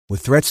With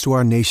threats to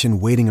our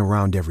nation waiting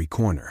around every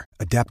corner,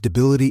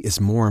 adaptability is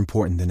more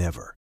important than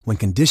ever. When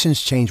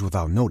conditions change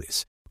without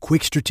notice,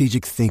 quick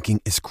strategic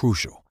thinking is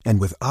crucial.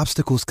 And with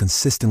obstacles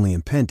consistently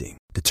impending,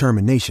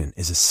 determination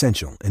is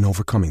essential in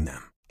overcoming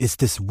them. It's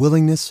this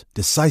willingness,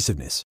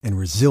 decisiveness, and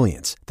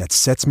resilience that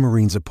sets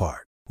Marines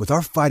apart. With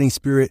our fighting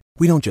spirit,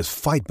 we don't just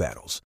fight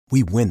battles,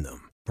 we win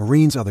them.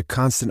 Marines are the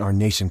constant our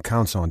nation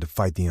counts on to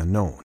fight the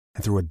unknown.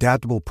 And through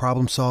adaptable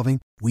problem solving,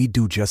 we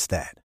do just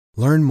that.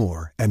 Learn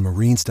more at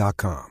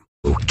marines.com.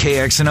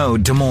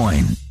 KXNO Des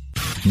Moines.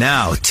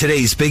 Now,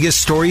 today's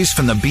biggest stories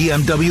from the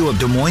BMW of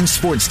Des Moines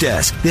Sports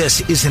Desk.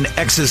 This is an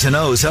X's and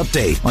O's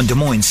update on Des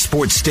Moines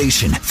Sports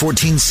Station,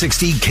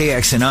 1460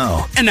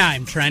 KXNO. And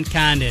I'm Trent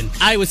Condon.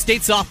 Iowa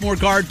State sophomore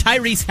guard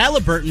Tyrese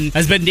Halliburton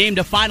has been named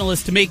a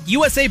finalist to make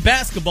USA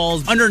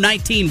Basketball's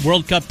Under-19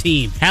 World Cup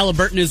team.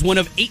 Halliburton is one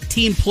of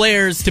 18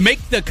 players to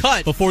make the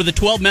cut before the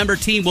 12-member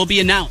team will be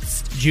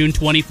announced June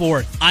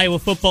 24th. Iowa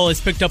football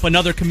has picked up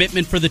another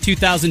commitment for the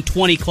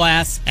 2020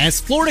 class as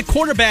Florida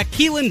cornerback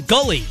Keelan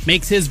Gully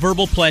makes his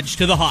verbal pledge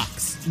to the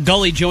Hawks.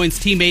 Gully joins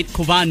teammate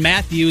Quavon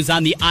Matthews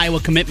on the Iowa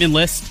commitment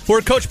list, who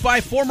are coached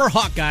by former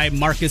Hawkeye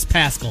Marcus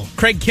Pascal.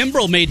 Craig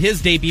Kimbrell made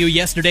his debut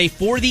yesterday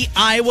for the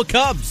Iowa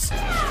Cubs.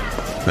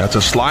 That's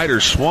a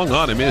slider swung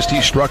on and missed.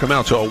 He struck him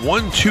out. So a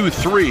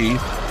 1-2-3,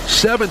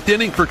 seventh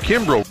inning for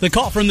Kimbrell. The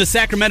call from the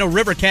Sacramento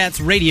River Cats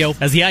radio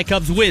as the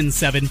I-Cubs win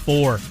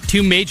 7-4.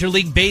 Two Major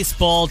League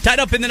Baseball tied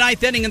up in the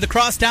ninth inning in the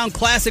Crosstown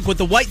Classic with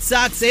the White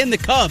Sox and the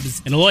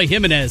Cubs. And Eloy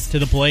Jimenez to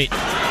the plate.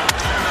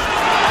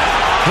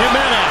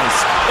 Jimenez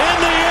in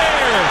the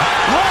air,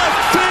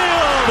 left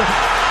field.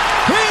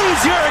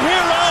 He's your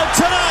hero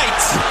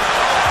tonight.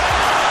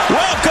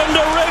 Welcome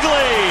to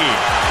Wrigley.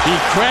 He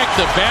cracked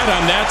the bat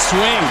on that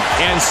swing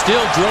and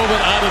still drove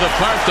it out of the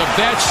park. The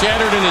bat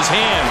shattered in his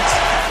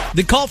hands.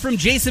 The call from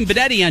Jason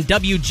Benetti on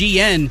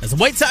WGN as the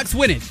White Sox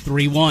win it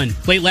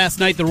 3-1. Late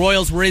last night, the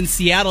Royals were in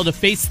Seattle to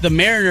face the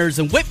Mariners,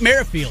 and Whit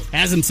Merrifield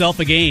has himself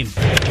a game.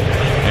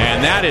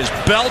 And that is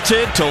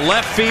belted to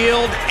left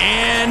field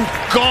and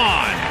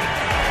gone.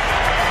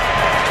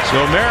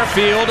 So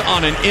Merrifield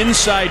on an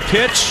inside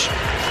pitch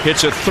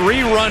hits a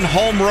 3-run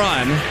home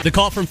run. The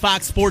call from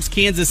Fox Sports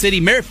Kansas City,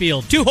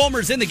 Merrifield, 2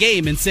 homers in the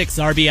game and 6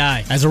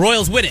 RBI as the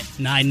Royals win it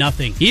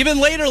 9-0. Even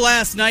later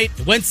last night,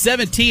 it went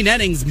 17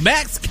 innings.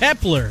 Max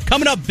Kepler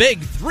coming up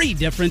big 3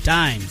 different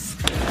times.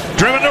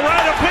 Driven to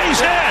right, a base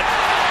hit.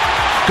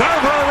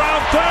 Garver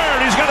around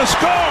third. He's going to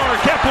score.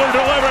 Kepler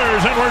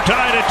delivers, and we're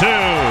tied at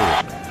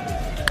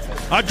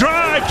 2. A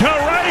drive to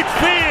right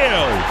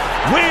field.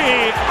 We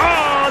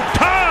are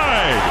tied.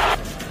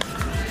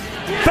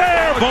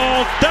 Fair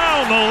ball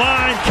down the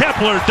line.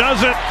 Kepler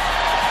does it.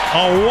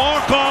 A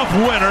walk-off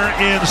winner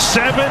in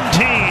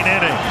 17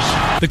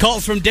 innings. The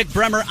calls from Dick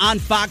Bremer on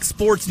Fox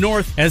Sports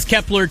North as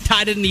Kepler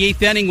tied it in the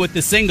 8th inning with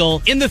the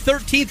single, in the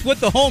 13th with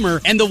the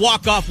homer, and the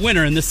walk-off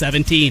winner in the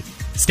 17th.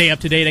 Stay up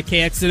to date at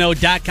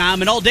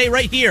KXNO.com and all day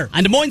right here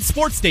on Des Moines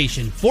Sports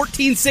Station,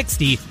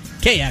 1460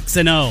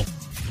 KXNO.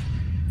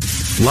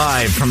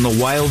 Live from the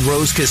Wild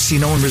Rose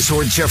Casino and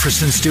Resort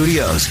Jefferson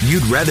Studios.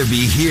 You'd rather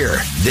be here.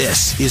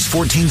 This is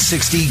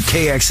 1460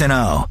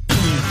 KXNO.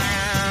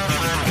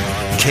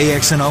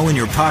 KXNO in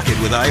your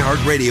pocket with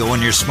iHeartRadio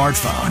on your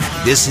smartphone.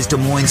 This is Des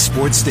Moines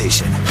Sports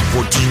Station,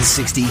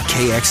 1460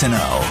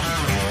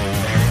 KXNO.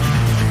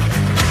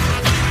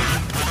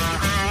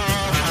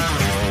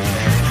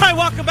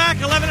 Welcome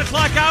back, 11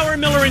 o'clock hour,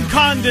 Miller and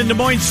Condon, Des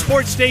Moines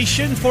Sports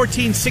Station,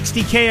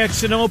 1460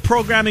 KXNO.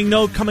 Programming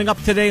note coming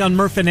up today on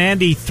Murph and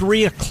Andy,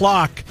 3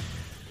 o'clock.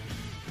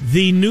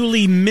 The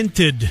newly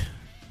minted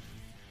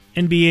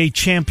NBA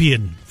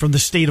champion from the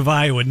state of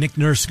Iowa, Nick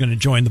Nurse, is going to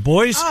join the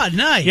boys. Ah,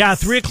 nice. Yeah,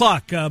 3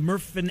 o'clock.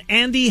 Murph and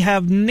Andy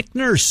have Nick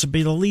Nurse. I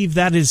believe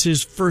that is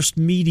his first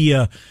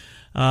media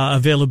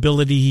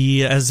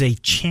availability as a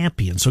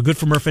champion. So good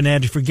for Murph and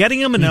Andy for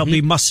getting him, and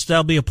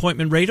that'll be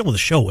appointment rated. Well, the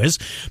show is,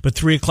 but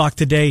 3 o'clock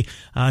today,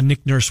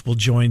 Nick Nurse will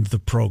join the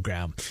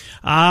program.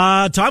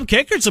 Tom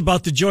Kakert's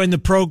about to join the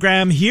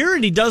program here,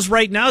 and he does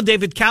right now.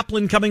 David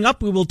Kaplan coming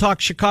up. We will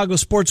talk Chicago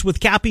sports with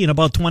Cappy in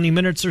about 20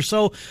 minutes or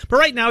so. But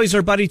right now, he's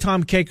our buddy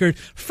Tom Kakert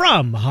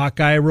from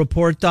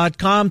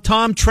HawkeyeReport.com.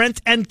 Tom, Trent,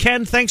 and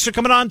Ken, thanks for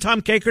coming on.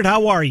 Tom Kakert,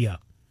 how are you?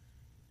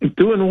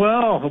 Doing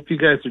well. Hope you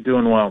guys are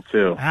doing well,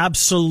 too.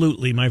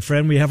 Absolutely, my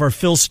friend. We have our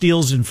Phil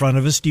Steels in front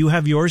of us. Do you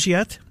have yours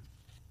yet?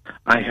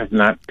 I have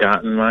not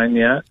gotten mine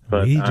yet,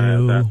 but we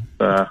do.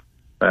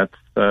 That's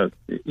the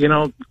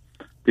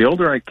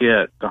older I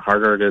get, the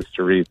harder it is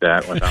to read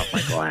that without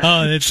my glasses.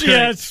 Oh, that's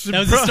great. That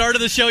was the start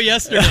of the show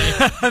yesterday.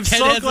 I'm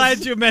so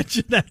glad you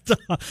mentioned that.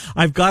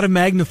 I've got a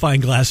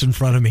magnifying glass in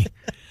front of me.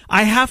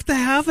 I have to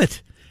have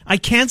it. I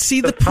can't see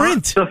the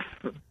print.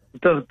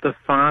 The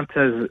font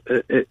has.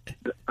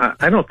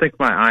 I don't think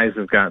my eyes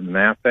have gotten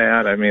that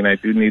bad. I mean, I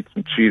do need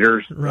some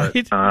cheaters,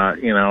 right?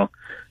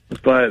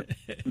 But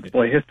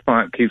boy, his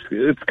font keeps.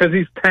 It's because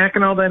he's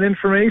packing all that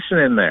information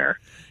in there.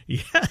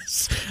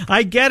 Yes,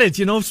 I get it.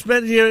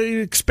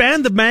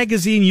 Expand the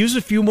magazine, use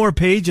a few more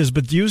pages,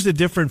 but use a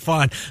different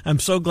font. I'm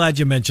so glad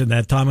you mentioned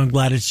that, Tom. I'm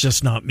glad it's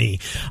just not me.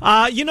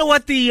 You know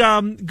what? The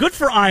good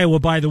for Iowa,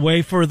 by the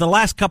way, for the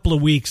last couple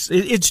of weeks.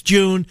 It's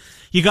June.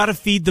 You got to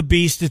feed the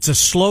beast. It's a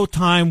slow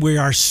time. We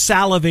are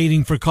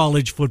salivating for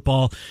college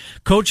football.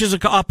 Coaches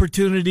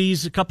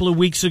opportunities a couple of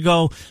weeks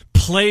ago,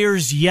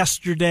 players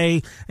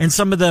yesterday, and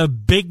some of the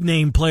big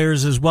name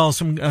players as well.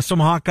 Some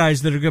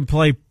Hawkeyes that are going to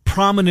play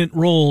prominent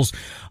roles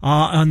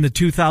on the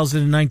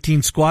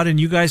 2019 squad, and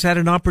you guys had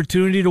an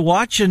opportunity to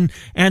watch and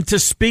to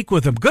speak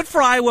with them. Good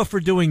for Iowa for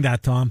doing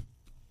that, Tom.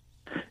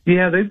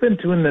 Yeah, they've been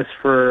doing this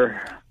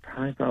for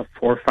probably about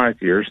 4 or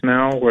 5 years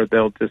now, where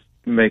they'll just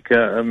make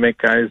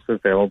guys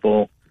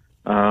available.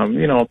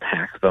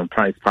 Pack them,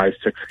 probably 5-6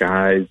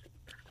 guys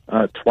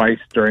twice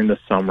during the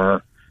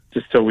summer,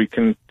 just so we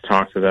can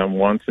talk to them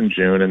once in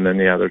June, and then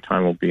the other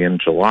time will be in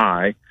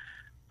July.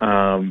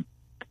 And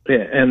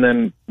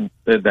then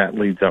that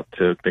leads up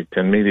to Big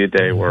Ten Media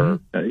Day, where,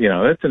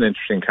 that's an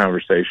interesting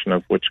conversation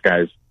of which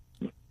guys,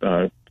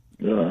 Kirk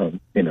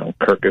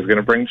is going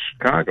to bring to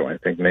Chicago. I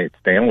think Nate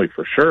Stanley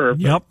for sure.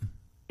 Yep.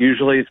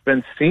 Usually it's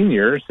been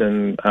seniors,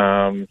 and,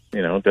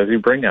 does he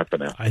bring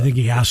Epinesa? I think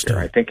he has to.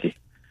 I think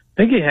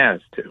he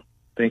has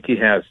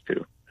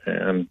to.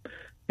 And,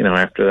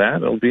 after that,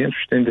 it'll be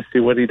interesting to see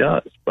what he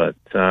does. But,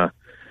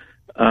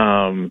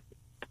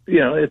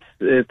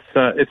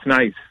 it's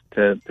nice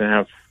to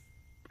have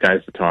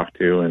guys to talk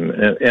to,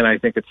 and I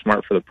think it's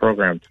smart for the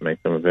program to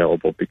make them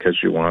available, because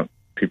you want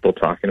people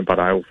talking about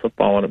Iowa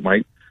football, and it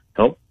might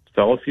help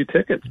sell a few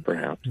tickets,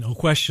 perhaps. No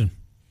question.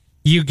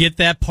 You get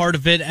that part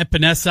of it.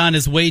 Epinesa on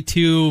his way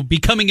to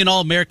becoming an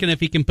All-American if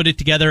he can put it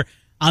together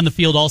on the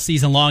field all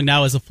season long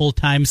now as a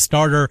full-time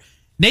starter.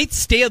 Nate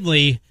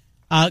Stanley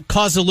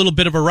caused a little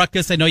bit of a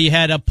ruckus. I know you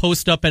had a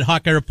post up at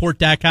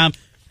HawkeyeReport.com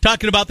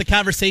talking about the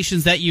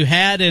conversations that you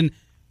had, and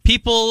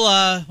people,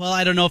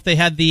 I don't know if they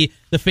had the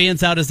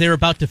fans out as they were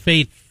about to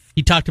fade.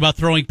 He talked about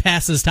throwing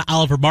passes to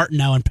Oliver Martin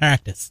now in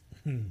practice.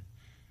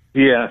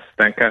 Yes,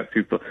 that got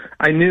people.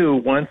 I knew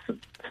once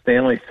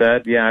Stanley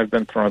said, I've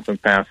been throwing some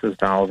passes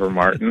to Oliver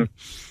Martin,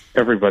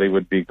 everybody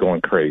would be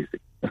going crazy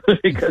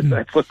because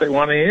that's what they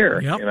want to hear.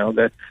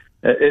 Yep.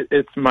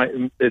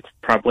 It's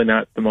probably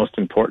not the most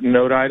important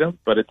note item,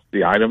 but it's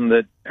the item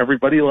that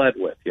everybody led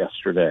with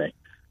yesterday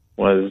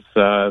was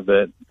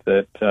that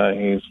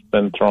he's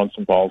been throwing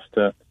some balls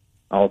to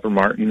Oliver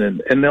Martin,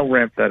 and they'll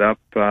ramp that up.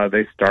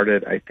 They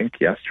started, I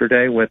think,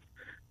 yesterday with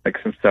like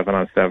some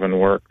 7-on-7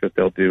 work that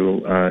they'll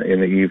do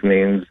in the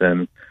evenings,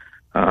 and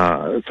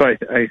so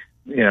I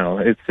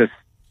it's just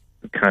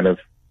kind of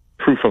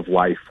proof of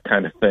life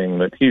kind of thing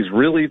that he's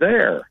really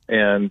there,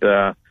 and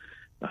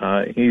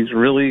he's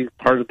really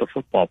part of the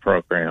football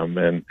program,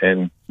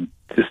 and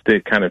just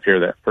to kind of hear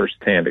that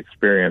firsthand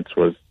experience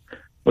was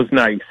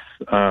nice.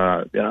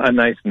 A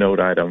nice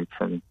note item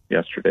from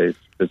yesterday's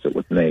visit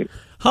with Nate.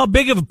 How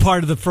big of a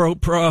part of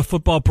the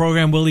football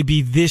program will he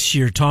be this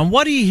year, Tom?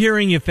 What are you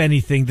hearing, if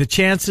anything, the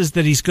chances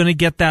that he's going to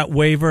get that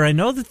waiver? I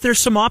know that there's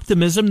some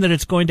optimism that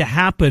it's going to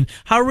happen.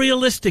 How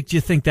realistic do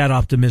you think that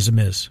optimism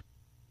is?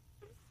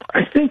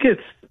 I think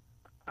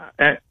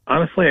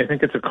honestly, I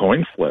think it's a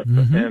coin flip.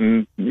 Mm-hmm.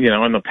 And,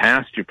 in the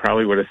past, you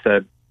probably would have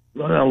said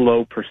a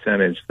low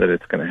percentage that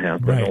it's going to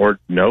happen, right, or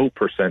no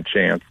 %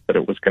 chance that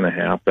it was going to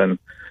happen.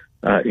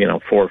 4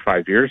 or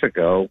 5 years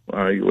ago,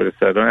 you would have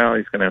said, well,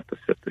 he's going to have to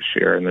sit this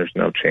year, and there's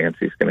no chance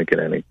he's going to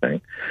get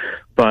anything.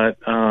 But,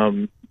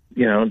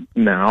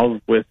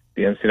 now with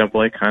the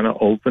NCAA kind of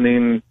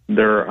opening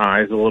their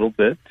eyes a little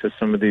bit to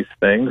some of these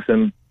things,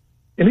 and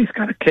he's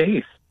got a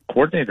case.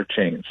 Coordinator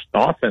changed,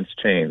 the offense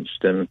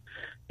changed, and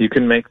you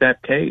can make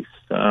that case.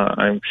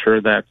 I'm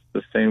sure that's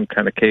the same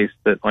kind of case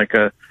that like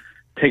a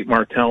Tate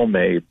Martell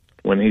made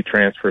when he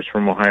transfers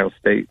from Ohio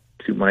State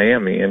to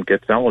Miami and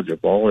gets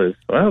eligible. Is,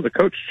 well, the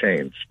coach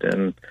changed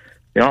and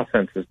the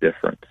offense is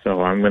different.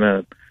 So I'm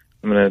gonna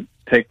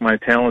take my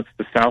talents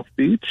to South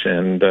Beach,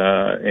 and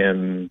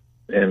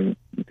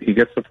he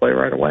gets to play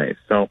right away.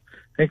 So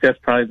I think that's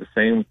probably the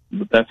same.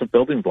 That's a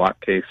building block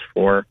case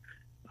for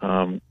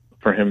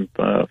him,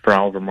 for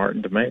Oliver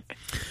Martin to make.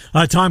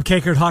 Tom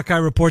Kakert,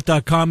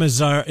 HawkeyeReport.com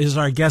is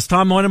our guest.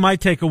 Tom, one of my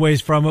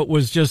takeaways from it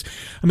was just,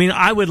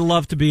 I would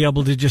love to be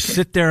able to just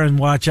sit there and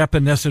watch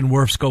Epinesa and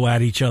Wirfs go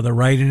at each other,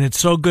 right? And it's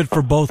so good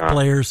for both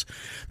players.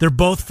 They're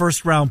both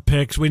first-round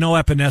picks. We know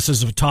Epinesa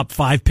is a top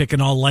 5 pick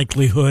in all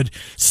likelihood,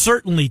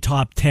 certainly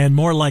top 10,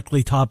 more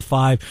likely top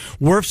 5.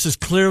 Wirfs is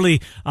clearly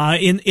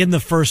in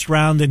the first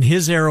round, and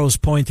his arrow's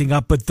pointing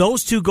up. But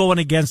those two going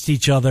against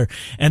each other,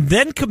 and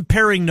then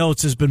comparing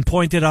notes has been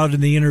pointed out in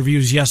the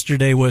interviews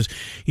yesterday was,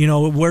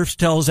 Wirfs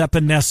tells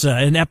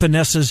Epinesa, and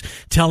Epinesa's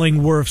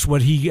telling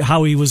Wirfs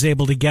how he was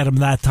able to get him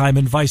that time,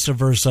 and vice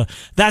versa.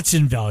 That's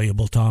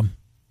invaluable, Tom.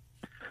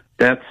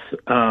 That's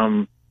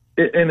I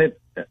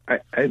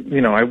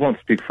won't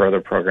speak for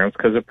other programs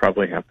because it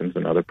probably happens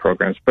in other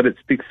programs, but it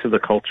speaks to the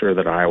culture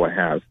that Iowa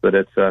has. That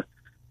it's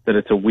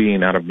a we,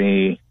 not a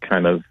me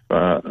kind of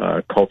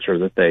culture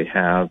that they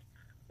have,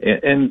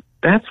 and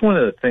that's one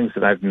of the things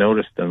that I've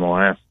noticed in the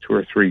last 2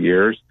 or 3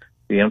 years,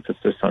 the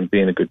emphasis on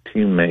being a good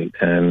teammate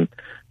and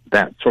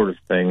that sort of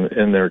thing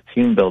in their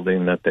team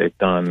building that they've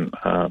done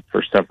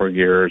for several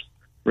years,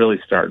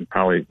 really starting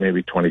probably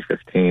maybe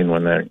 2015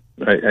 when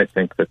I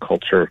think the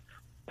culture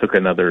took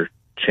another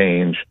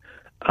change.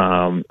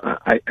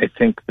 I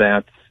think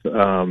that's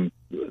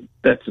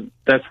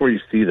where you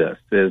see this,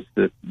 is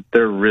that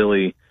they're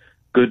really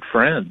good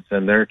friends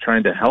and they're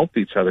trying to help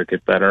each other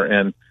get better.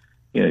 And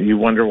you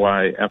wonder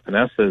why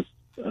Epenesa's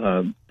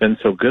been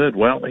so good.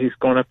 Well, he's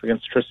going up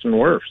against Tristan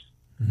Wirfs.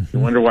 You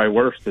wonder why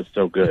Wirfs is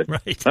so good.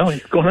 Right. Well,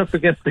 he's going up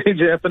against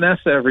AJ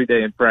Epinesa every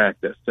day in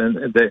practice, and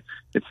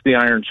it's the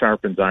iron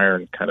sharpens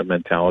iron kind of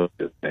mentality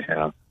that they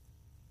have.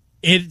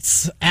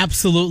 It's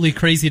absolutely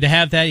crazy to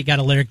have that. You got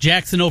Alaric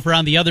Jackson over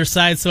on the other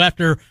side, so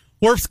after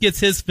Wirfs gets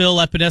his fill,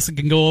 Epinesa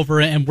can go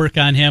over and work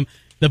on him.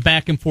 The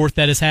back and forth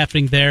that is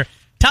happening there.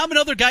 Tom,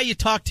 another guy you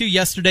talked to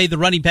yesterday, the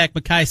running back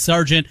Mekhi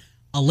Sargent,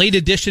 a late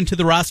addition to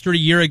the roster a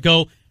year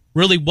ago,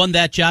 really won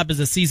that job as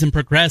the season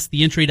progressed.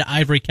 The entry to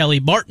Ivory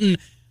Kelly-Martin.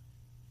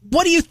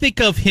 What do you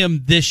think of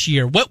him this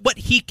year? What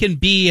he can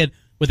be, and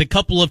with a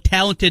couple of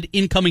talented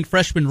incoming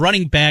freshman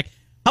running back,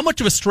 how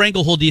much of a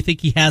stranglehold do you think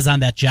he has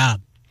on that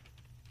job?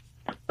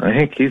 I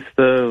think he's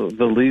the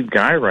lead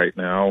guy right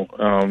now.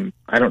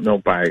 I don't know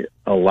by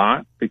a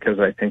lot because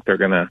I think they're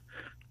going to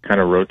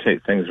kind of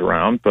rotate things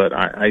around, but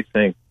I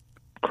think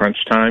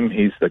crunch time,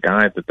 he's the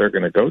guy that they're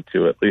going to go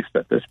to, at least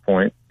at this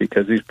point,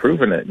 because he's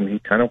proven it, and he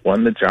kind of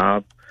won the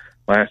job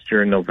last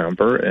year in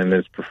November, and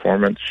his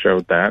performance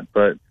showed that.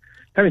 But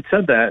having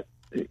said that,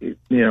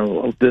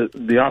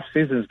 the off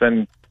season has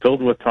been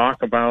filled with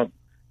talk about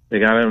they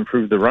got to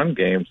improve the run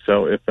game.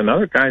 So if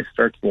another guy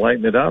starts to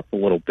lighten it up a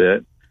little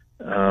bit,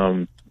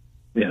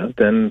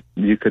 then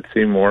you could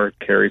see more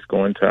carries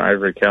going to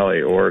Ivory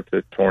Kelly or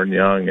to Torn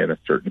Young in a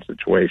certain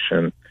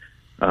situation.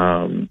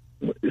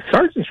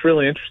 Sargent's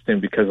really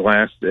interesting because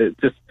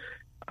just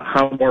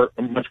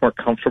much more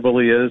comfortable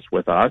he is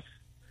with us.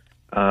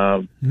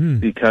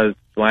 Because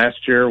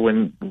last year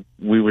when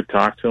we would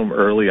talk to him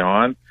early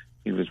on,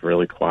 he was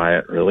really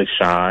quiet, really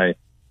shy,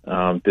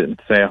 didn't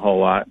say a whole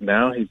lot.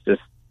 Now he's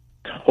just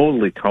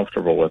totally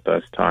comfortable with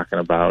us talking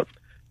about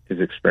his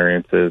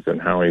experiences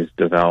and how he's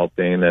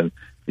developing. And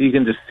you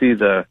can just see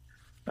the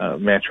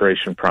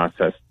maturation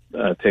process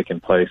taking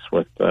place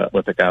with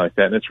a guy like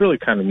that. And it's really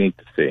kind of neat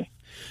to see.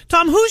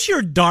 Tom, who's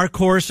your dark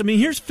horse? I mean,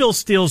 here's Phil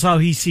Steele's how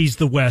he sees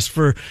the West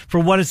for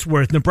what it's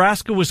worth.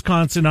 Nebraska,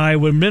 Wisconsin,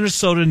 Iowa,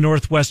 Minnesota,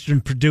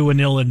 Northwestern, Purdue,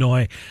 and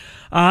Illinois.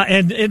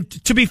 And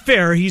to be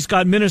fair, he's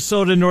got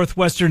Minnesota,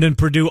 Northwestern, and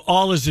Purdue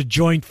all as a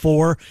joint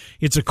four.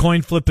 It's a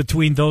coin flip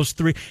between those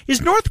three. Is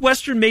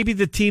Northwestern maybe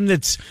the team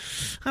that's,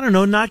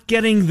 not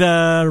getting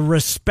the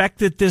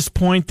respect at this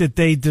point that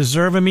they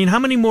deserve? I mean, how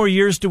many more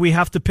years do we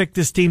have to pick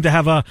this team to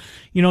have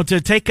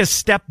to take a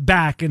step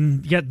back,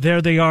 and yet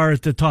there they are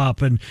at the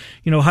top? And,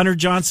 Hunter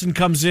Johnson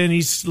comes in.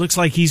 Looks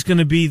like he's going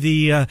to be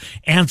the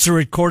answer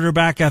at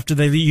quarterback after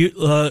they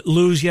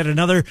lose yet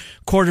another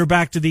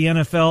quarterback to the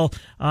NFL.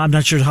 I'm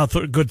not sure how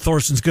good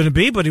Thorson's going to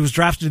be, but he was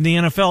drafted in the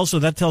NFL, so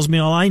that tells me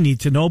all I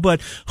need to know.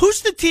 But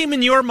who's the team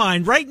in your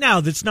mind right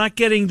now that's not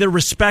getting the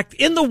respect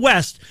in the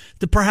West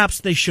that perhaps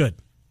they should?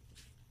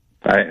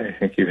 I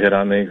think you hit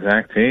on the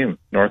exact team,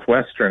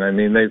 Northwestern. I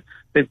mean,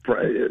 they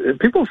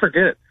people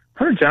forget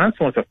Hunter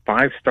Johnson was a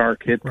 5-star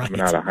kid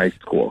coming out of high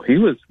school. He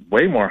was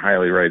way more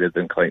highly rated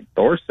than Clayton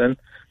Thorson.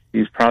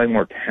 He's probably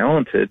more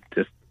talented,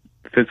 just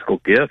physical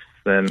gifts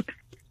than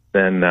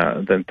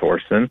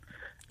Thorson.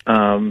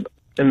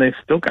 And they've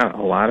still got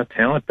a lot of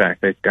talent back.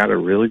 They've got a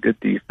really good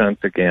defense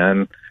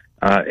again.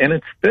 And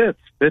it's Fitz.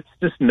 Fitz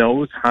just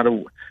knows how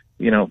to,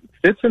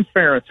 Fitz and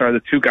Ferentz are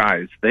the two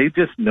guys. They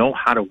just know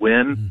how to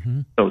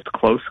win those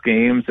close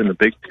games in the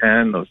Big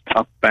Ten, those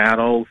tough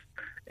battles.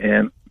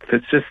 And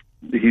Fitz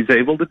he's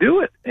able to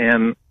do it.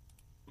 And,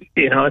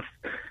 it's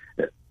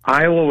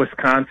Iowa,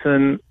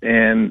 Wisconsin,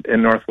 and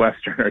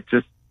Northwestern are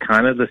just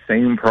kind of the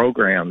same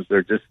programs.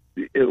 They're just,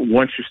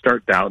 once you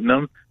start doubting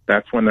them,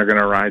 that's when they're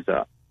going to rise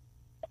up.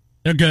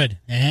 They're good,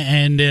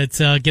 and it's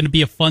going to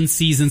be a fun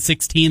season.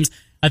 6 teams,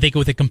 I think,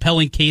 with a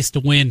compelling case to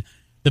win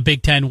the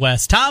Big Ten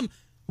West. Tom,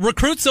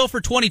 recruits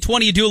for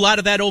 2020. You do a lot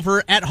of that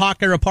over at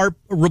Hawkeye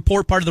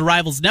Report, part of the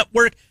Rivals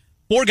Network.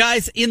 4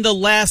 guys in the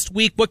last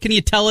week. What can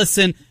you tell us,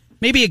 and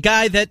maybe a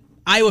guy that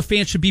Iowa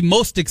fans should be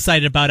most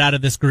excited about out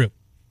of this group?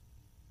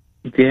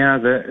 Yeah,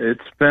 it's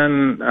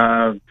been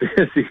a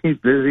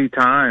busy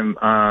time.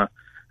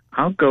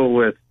 I'll go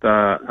with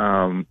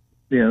the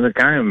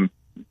guy I'm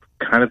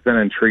kind of been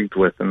intrigued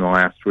with in the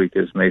last week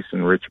is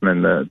Mason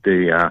Richmond.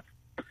 We have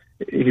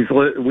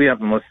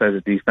him listed as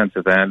a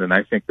defensive end, and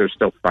I think they're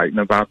still fighting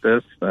about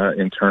this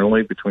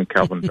internally between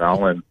Kelvin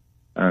Bell and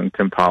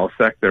Tim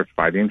Polasek. They're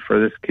fighting for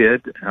this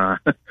kid,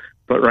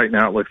 but right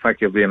now it looks like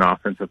he'll be an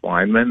offensive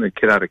lineman. The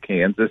kid out of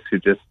Kansas who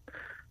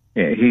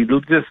he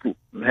just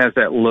has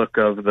that look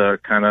of the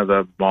kind of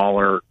the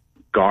baller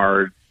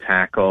guard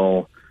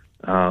tackle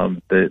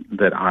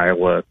that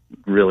Iowa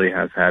really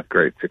has had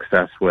great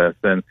success with.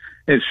 And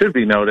it should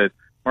be noted,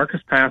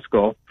 Marcus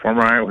Pascal,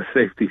 former Iowa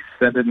safety,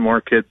 sending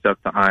more kids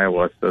up to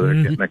Iowa, so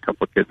they're getting a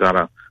couple of kids out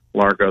of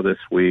Largo this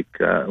week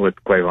with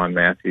Clavon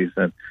Matthews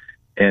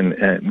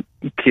and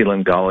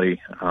Keelan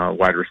Gully,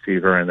 wide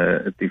receiver and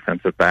a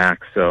defensive back.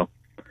 So,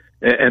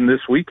 and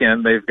this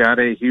weekend they've got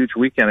a huge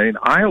weekend. I mean,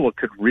 Iowa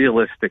could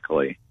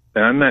realistically,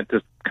 and I'm not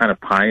just kind of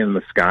pie in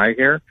the sky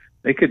here,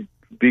 they could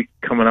be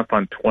coming up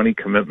on 20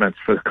 commitments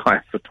for the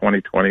class of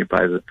 2020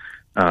 by the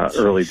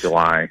early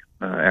July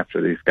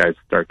after these guys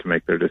start to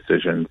make their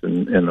decisions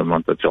in the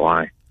month of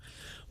July.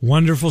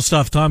 Wonderful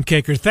stuff, Tom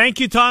Kakert. Thank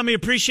you, Tommy.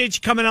 Appreciate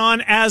you coming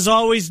on. As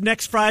always,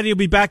 next Friday you'll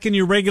be back in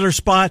your regular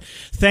spot.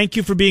 Thank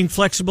you for being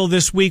flexible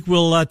this week.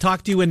 We'll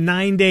talk to you in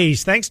 9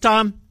 days. Thanks,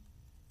 Tom.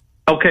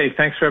 Okay,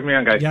 thanks for having me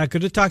on, guys. Yeah,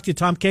 good to talk to you.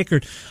 Tom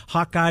Kakert,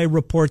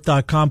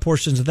 HawkeyeReport.com.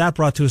 Portions of that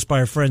brought to us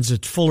by our friends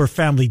at Fuller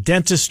Family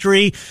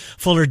Dentistry,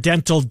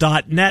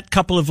 FullerDental.net.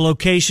 Couple of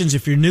locations.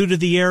 If you're new to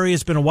the area,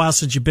 it's been a while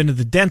since you've been to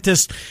the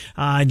dentist,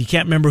 and you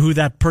can't remember who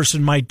that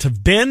person might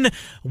have been.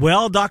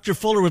 Well, Dr.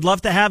 Fuller would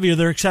love to have you.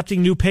 They're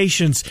accepting new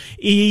patients.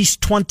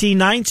 East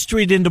 29th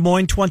Street in Des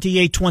Moines,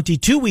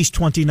 2822 East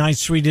 29th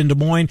Street in Des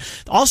Moines.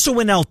 Also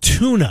in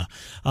Altoona,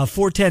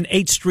 410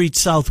 8th Street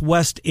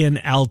Southwest in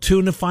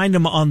Altoona. Find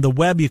them on the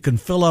web. You can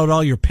fill out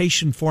all your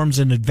patient forms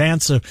in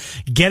advance of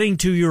getting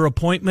to your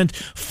appointment.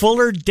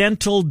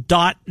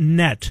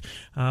 FullerDental.net,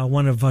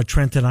 one of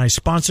Trent and I's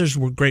sponsors.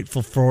 We're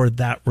grateful for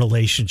that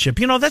relationship.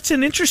 You know, that's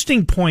an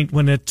interesting point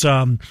when it,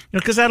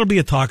 because that'll be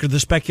a talk of the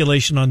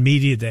speculation on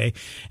Media Day.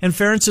 And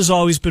Ferentz has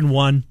always been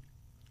one.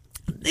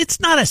 It's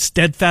not a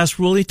steadfast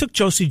rule. He took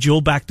Josie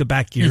Jewell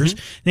back-to-back years.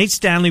 Nate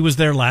Stanley was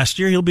there last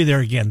year. He'll be there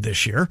again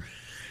this year.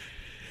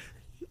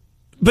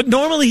 But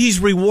normally he's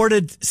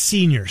rewarded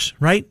seniors,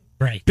 right?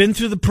 Right. Been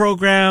through the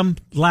program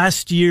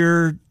last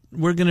year.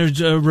 We're going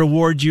to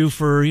reward you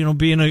for, you know,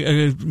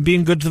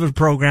 being good to the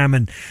program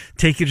and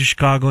take you to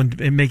Chicago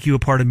and make you a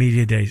part of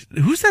Media Days.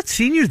 Who's that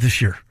senior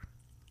this year?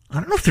 I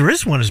don't know if there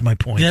is one, is my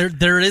point.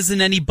 There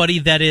isn't anybody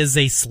that is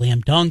a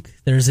slam dunk.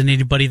 There isn't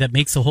anybody that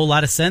makes a whole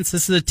lot of sense.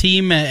 This is a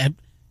team,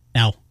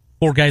 now,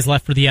 4 guys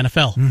left for the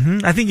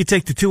NFL. I think you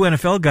take the 2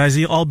 NFL guys,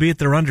 albeit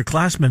they're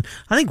underclassmen.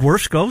 I think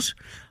Wirfs goes.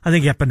 I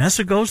think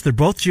Epinesa goes. They're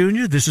both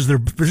junior. This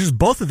is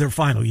both of their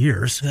final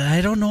years.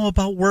 I don't know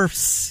about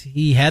Wirfs.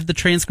 He had the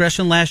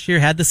transgression last year,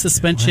 had the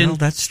suspension. Well,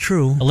 that's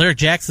true. Alaric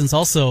Jackson's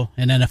also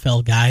an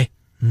NFL guy.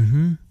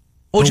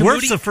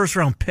 Wirfs a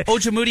first-round pick.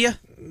 Ojemudia?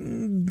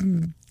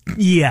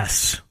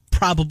 Yes.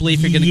 Probably,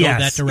 if you're going to go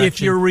that direction.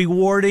 If you're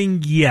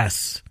rewarding,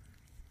 yes.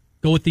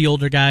 Go with the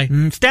older guy.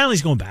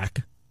 Stanley's going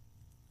back.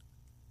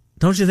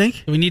 Don't you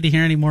think? Do we need to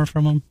hear any more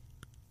from him?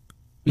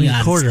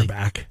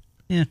 Quarterback.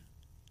 Yeah.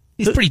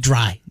 He's pretty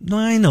dry. No,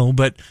 I know,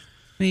 but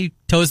he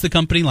toes the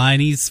company line.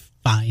 He's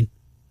fine.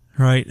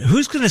 Right.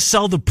 Who's going to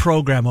sell the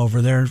program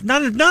over there?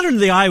 Not in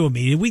the Iowa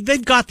media.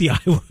 They've got the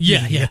Iowa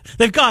media. Yeah.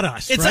 They've got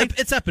us, right?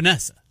 It's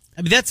Epinesa.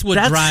 I mean, that's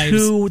drives.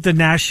 Who the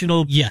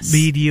national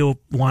media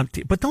want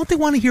to. But don't they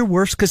want to hear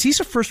worse? Because he's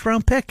a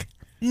first-round pick.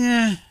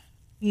 Yeah.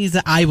 He's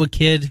an Iowa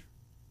kid.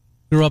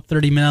 Grew up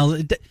 30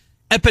 miles.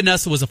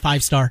 Epinesa was a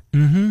 5-star.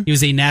 He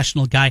was a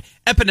national guy.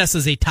 Epinesa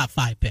is a top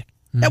 5 pick.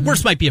 At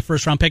worst might be a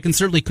first-round pick and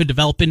certainly could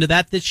develop into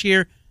that this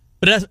year.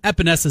 But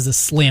Epinesa is a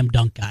slam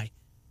dunk guy.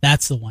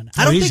 That's the one.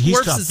 I don't think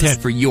Wirfs is 10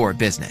 for your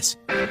business.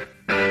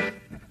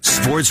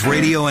 Sports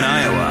radio in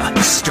Iowa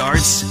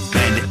starts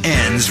and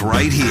ends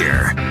right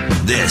here.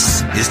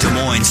 This is Des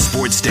Moines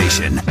Sports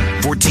Station,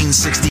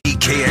 1460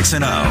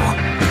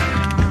 KXNO.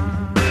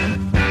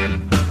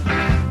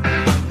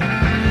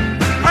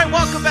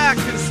 Welcome back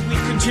as we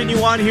continue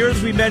on here.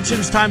 As we mentioned,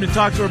 it's time to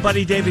talk to our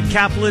buddy David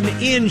Kaplan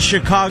in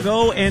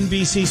Chicago,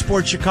 NBC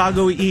Sports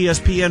Chicago,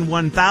 ESPN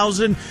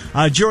 1000.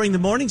 During the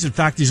mornings, in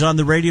fact, he's on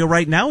the radio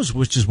right now,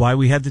 which is why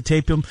we had to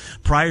tape him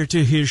prior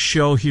to his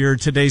show here.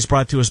 Today's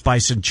brought to us by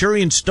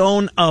Centurion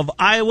Stone of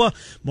Iowa.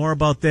 More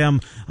about them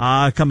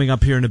coming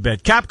up here in a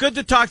bit. Cap, good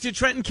to talk to you.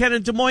 Trenton, Ken,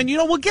 and Des Moines. You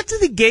know, we'll get to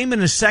the game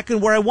in a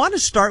second. Where I want to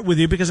start with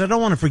you, because I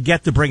don't want to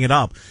forget to bring it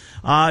up,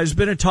 has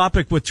been a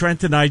topic with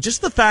Trent and I.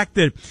 Just the fact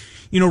that,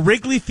 you know,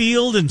 Wrigley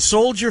Field and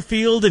Soldier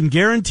Field and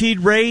Guaranteed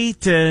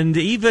Rate and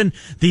even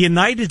the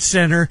United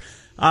Center,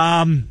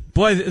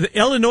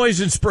 Illinois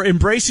is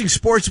embracing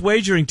sports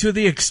wagering to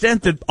the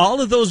extent that all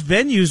of those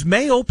venues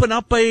may open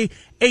up a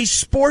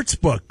sports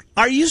book.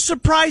 Are you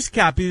surprised,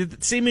 Cappy,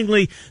 that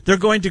seemingly they're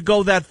going to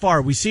go that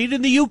far? We see it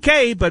in the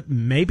UK, but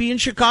maybe in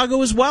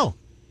Chicago as well.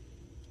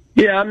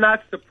 Yeah, I'm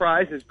not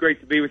surprised. It's great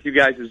to be with you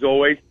guys as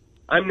always.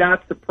 I'm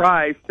not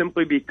surprised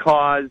simply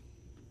because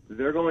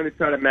they're going to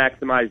try to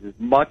maximize as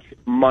much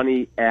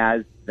money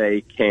as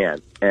they can.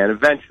 And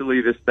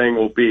eventually this thing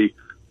will be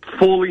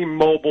fully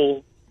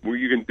mobile, where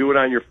you can do it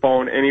on your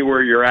phone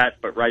anywhere you're at.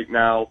 But right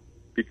now,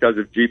 because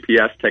of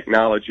GPS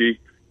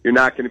technology, you're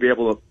not going to be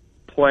able to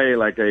play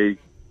like a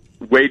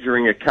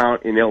wagering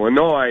account in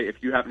Illinois if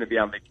you happen to be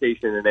on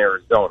vacation in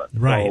Arizona.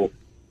 Right. So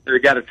They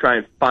got to try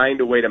and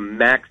find a way to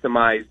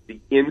maximize the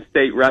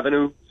in-state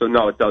revenue. So,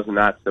 no, it does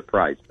not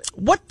surprise me.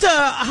 What?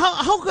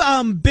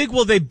 How big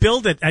will they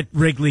build it at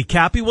Wrigley,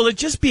 Cappy? Will it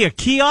just be a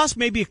kiosk,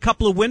 maybe a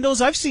couple of windows?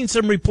 I've seen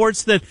some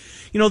reports that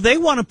they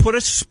want to put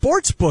a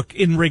sports book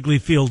in Wrigley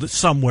Field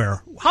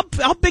somewhere.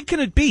 How big can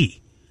it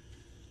be?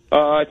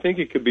 I think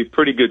it could be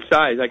pretty good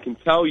size. I can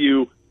tell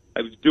you,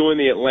 I was doing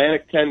the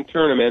Atlantic 10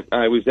 tournament.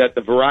 I was at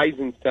the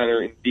Verizon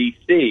Center in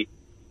D.C.,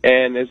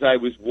 and as I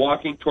was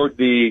walking toward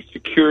the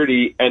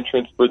security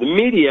entrance for the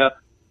media,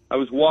 I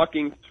was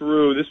walking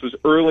through, this was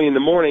early in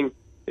the morning,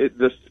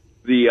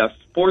 the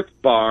sports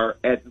bar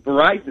at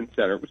Verizon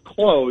Center. It was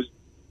closed,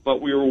 but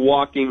we were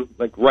walking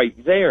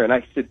right there, and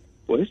I said,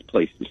 well, this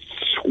place is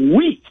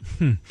sweet.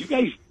 You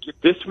guys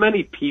get this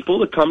many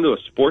people to come to a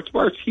sports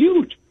bar? It's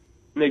huge.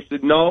 And they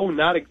said, no,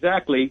 not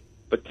exactly,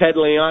 but Ted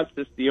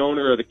Leonsis, the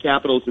owner of the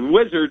Capitals and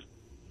Wizards,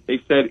 they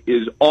said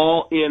is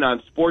all in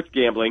on sports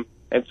gambling.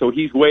 And so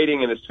he's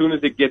waiting, and as soon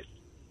as it gets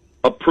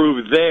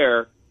approved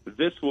there,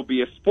 this will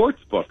be a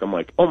sports book. I'm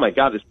like, oh, my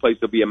God, this place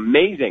will be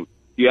amazing.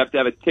 You have to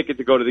have a ticket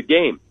to go to the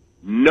game.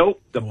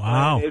 Nope. The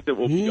plan is it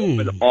will be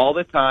open all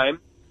the time,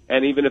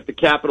 and even if the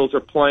Capitals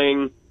are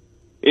playing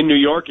in New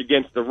York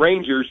against the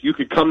Rangers, you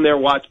could come there,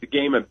 watch the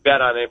game, and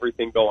bet on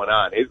everything going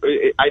on.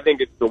 I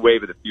think it's the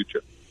wave of the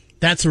future.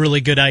 That's a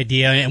really good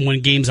idea, and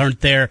when games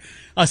aren't there,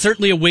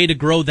 certainly a way to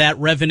grow that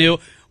revenue.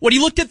 When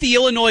you looked at the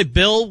Illinois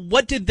bill,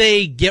 what did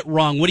they get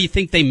wrong? What do you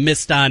think they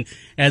missed on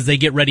as they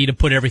get ready to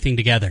put everything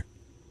together?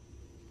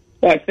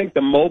 Well, I think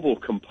the mobile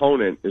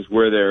component is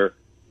where they're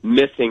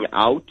missing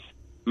out.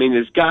 I mean,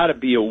 there's got to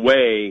be a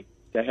way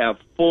to have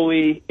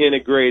fully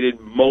integrated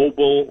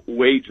mobile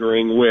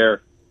wagering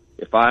where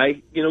if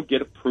I,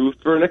 get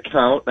approved for an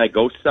account and I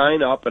go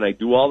sign up and I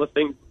do all the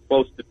things I'm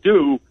supposed to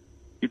do,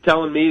 you're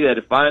telling me that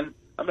if I'm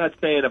not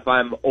saying if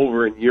I'm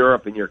over in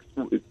Europe and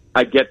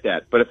I get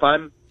that, but if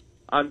I'm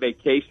on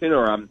vacation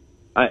or I'm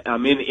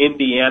in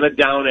Indiana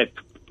down at,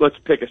 let's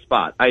pick a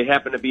spot. I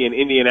happen to be in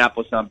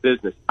Indianapolis on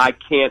business. I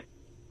can't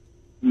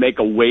make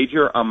a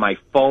wager on my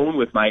phone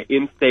with my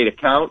in-state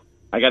account.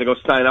 I got to go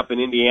sign up in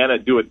Indiana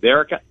and do it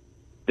there.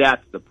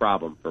 That's the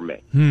problem for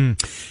me.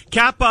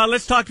 Cap,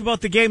 let's talk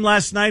about the game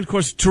last night. Of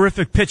course,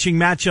 terrific pitching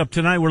matchup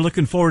tonight. We're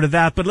looking forward to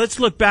that. But let's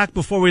look back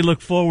before we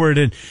look forward.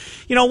 And,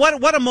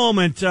 what a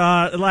moment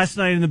last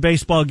night in the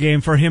baseball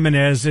game for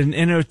Jimenez. And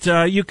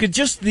you could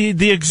just,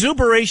 the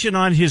exuberation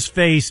on his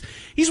face.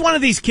 He's one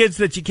of these kids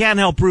that you can't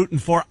help rooting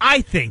for,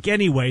 I think,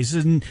 anyways.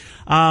 And,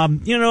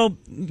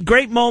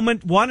 great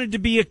moment. Wanted to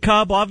be a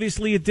Cub.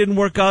 Obviously, it didn't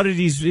work out.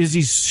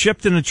 He's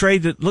shipped in a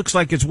trade that looks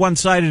like it's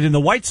one-sided in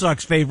the White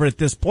Sox favor at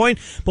this point.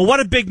 But what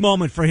a big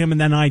moment for him in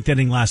that ninth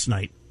inning last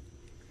night.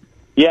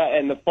 Yeah,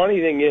 and the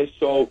funny thing is,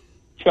 so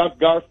Chuck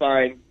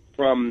Garfien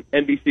from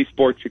NBC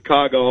Sports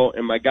Chicago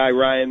and my guy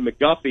Ryan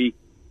McGuffey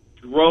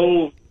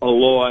drove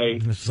Eloy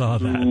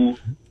to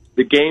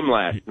the game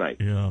last night.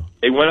 Yeah.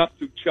 They went up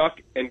to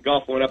Chuck, and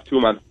Goff went up to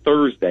him on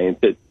Thursday and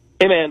said,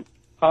 hey, man,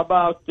 how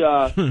about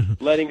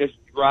letting us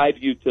drive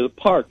you to the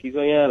park? He's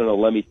like, I don't know,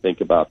 let me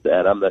think about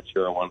that. I'm not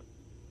sure I want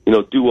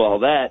to, do all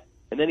that.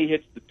 And then he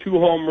hits the 2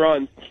 home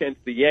runs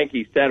against the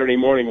Yankees Saturday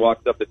morning,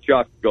 walks up to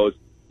Chuck, goes,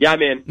 yeah,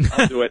 I'm in.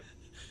 I'll do it.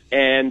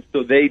 And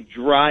so they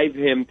drive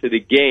him to the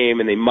game,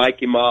 and they mic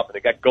him up, and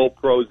they got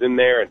GoPros in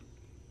there, and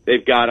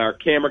they've got our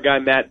camera guy,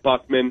 Matt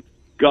Buckman,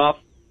 Guff,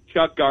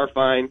 Chuck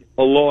Garfien,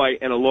 Eloy,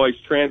 and Eloy's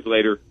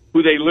translator,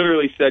 who they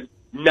literally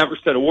never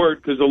said a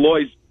word because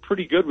Eloy's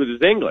pretty good with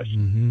his English.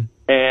 Mm-hmm.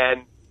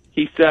 And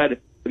he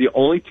said, the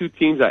only 2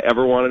 teams I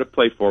ever wanted to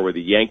play for were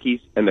the Yankees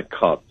and the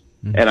Cubs.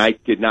 And I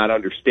did not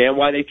understand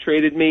why they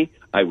traded me.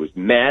 I was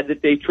mad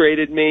that they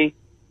traded me,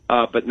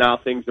 but now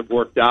things have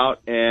worked out.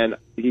 And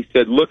he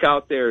said, look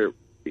out there.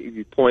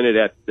 He pointed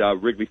at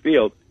Wrigley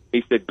Field.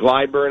 He said,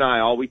 Gleiber and I,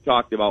 all we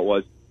talked about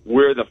was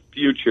we're the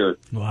future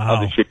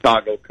of the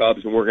Chicago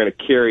Cubs, and we're going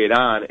to carry it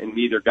on, and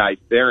neither guy's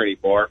there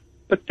anymore.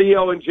 But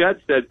Theo and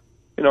Jed said,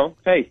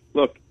 hey,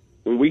 look,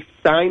 when we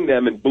signed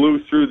them and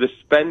blew through the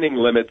spending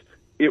limits,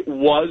 it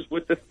was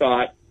with the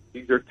thought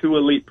these are 2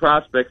 elite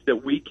prospects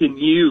that we can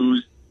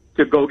use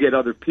to go get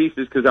other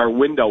pieces because our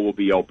window will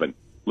be open.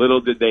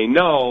 Little did they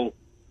know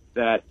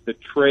that the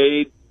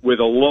trade with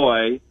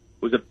Eloy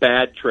was a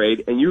bad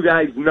trade. And you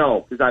guys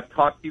know, because I've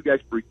talked to you guys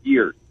for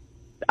years,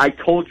 I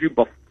told you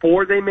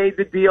before they made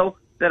the deal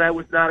that I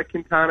was not a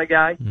Quintana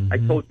guy. Mm-hmm. I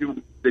told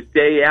you the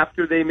day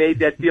after they made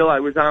that deal I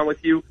was on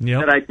with you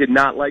that I did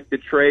not like the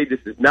trade.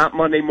 This is not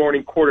Monday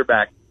morning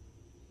quarterback.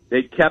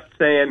 They kept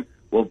saying,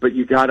 well, but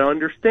you got to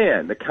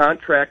understand, the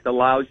contract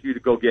allows you to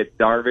go get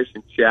Darvish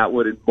and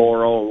Chatwood and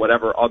Morrow and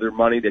whatever other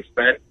money they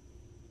spent.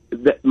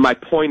 My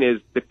point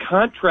is, the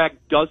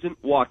contract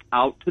doesn't walk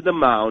out to the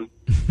mound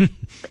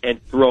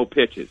and throw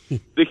pitches.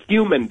 The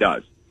human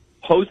does.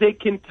 Jose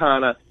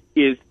Quintana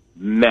is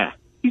meh.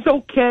 He's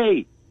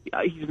okay.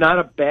 He's not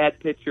a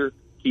bad pitcher.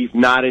 He's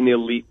not an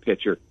elite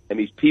pitcher. And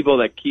these people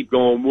that keep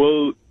going,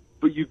 well,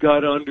 but you got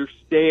to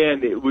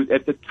understand, it was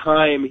at the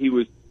time he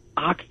was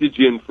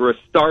oxygen for a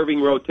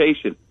starving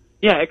rotation.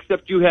 Yeah,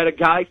 except you had a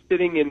guy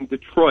sitting in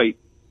Detroit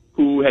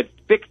who had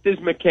fixed his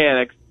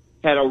mechanics,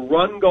 had a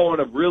run going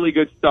of really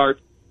good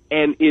starts,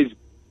 and is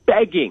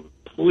begging,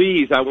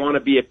 please, I want to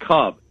be a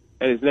Cub.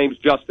 And his name's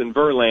Justin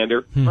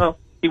Verlander. Well,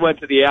 he went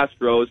to the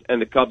Astros,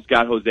 and the Cubs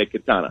got Jose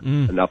Quintana.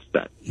 Enough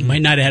said. You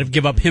might not have to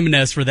give up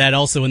Jimenez for that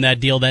also in that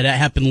deal that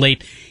happened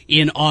late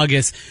in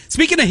August.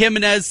 Speaking of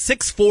Jimenez,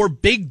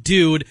 6'4", big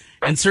dude,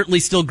 and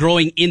certainly still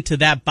growing into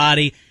that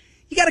body.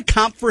 You got a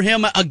comp for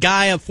him, a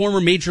guy, a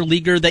former major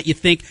leaguer that you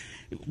think,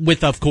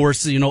 with, of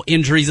course,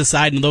 injuries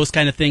aside and those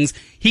kind of things,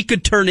 he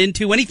could turn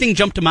into? Anything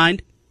jump to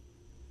mind?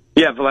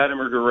 Yeah,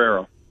 Vladimir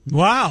Guerrero.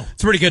 Wow.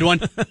 It's a pretty good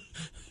one.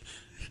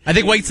 I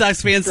think White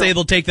Sox fans say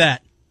they'll take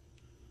that.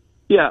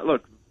 Yeah,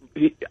 look,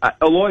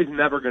 Eloy's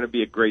never going to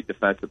be a great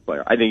defensive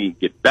player. I think he can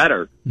get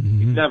better. He's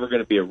never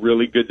going to be a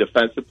really good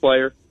defensive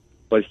player,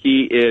 but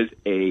he is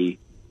a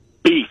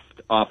beast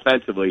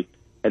offensively.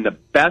 And the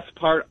best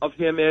part of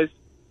him is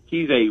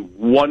he's a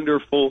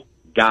wonderful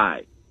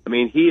guy. I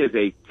mean, he is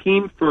a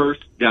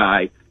team-first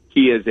guy.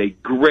 He is a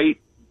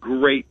great,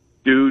 great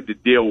dude to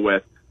deal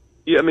with.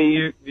 I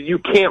mean, you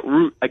can't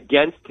root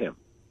against him.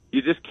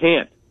 You just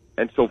can't.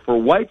 And so for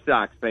White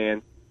Sox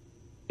fans,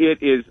 it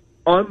is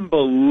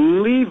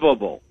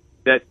unbelievable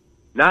that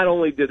not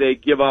only did they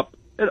give up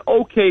an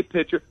okay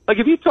pitcher. Like,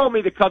 if you told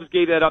me the Cubs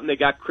gave that up and they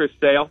got Chris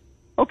Sale,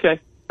 okay,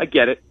 I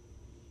get it.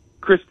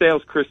 Chris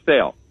Sale's Chris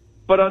Sale.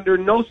 But under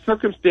no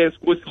circumstance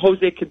was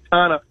Jose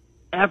Quintana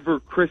ever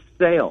Chris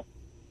Sale.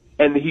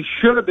 And he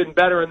should have been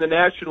better in the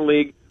National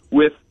League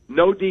with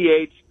no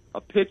DH,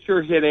 a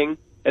pitcher hitting,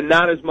 and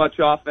not as much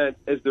offense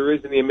as there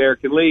is in the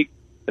American League.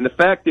 And the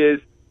fact is,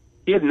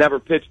 he had never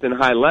pitched in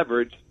high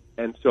leverage,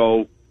 and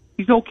so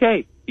he's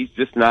okay. He's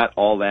just not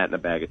all that in a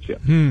bag of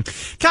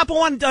chips.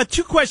 Capo,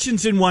 two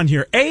questions in one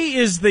here. A,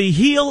 is the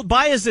heel,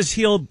 Baez's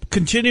heel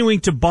continuing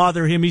to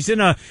bother him? He's in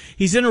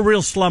a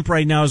real slump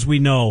right now, as we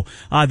know.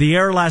 The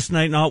error last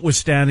night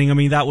notwithstanding, I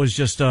mean, that was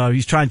just,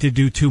 he's trying to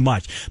do too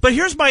much. But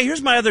here's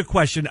my other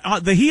question.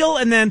 The heel,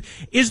 and then,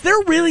 is there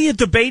really a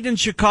debate in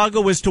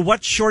Chicago as to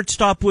what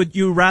shortstop would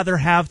you rather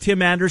have,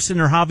 Tim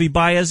Anderson or Javi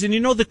Baez? And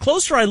the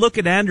closer I look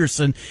at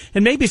Anderson,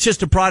 and maybe it's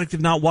just a product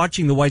of not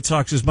watching the White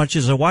Sox as much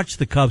as I watch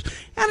the Cubs,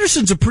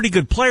 Anderson's a pretty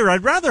good player.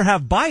 I'd rather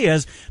have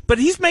Baez, but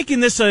he's making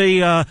this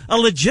a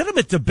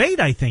legitimate debate,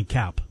 I think,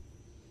 Cap.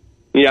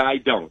 Yeah, I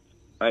don't.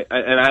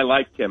 I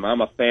like Tim. I'm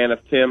a fan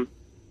of Tim.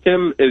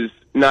 Tim is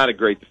not a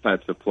great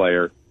defensive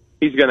player.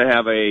 He's going to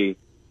have a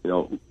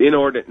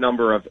inordinate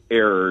number of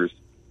errors.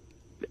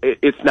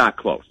 It's not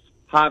close.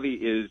 Javi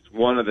is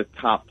one of the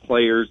top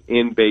players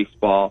in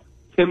baseball.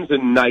 Tim's a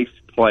nice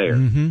player.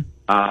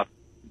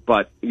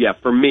 But, yeah,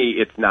 for me,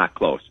 it's not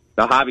close.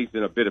 Now, Javi's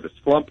in a bit of a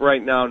slump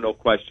right now, no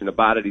question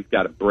about it. He's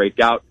got to break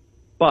out.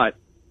 But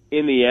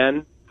in the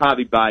end,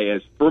 Javi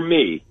Baez, for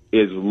me,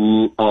 is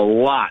a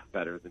lot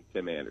better than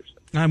Tim Anderson.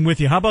 I'm with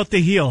you. How about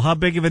the heel? How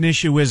big of an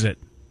issue is it?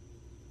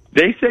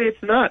 They say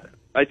it's not.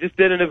 I just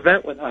did an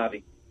event with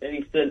Javi, and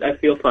he said, I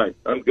feel fine.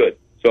 I'm good.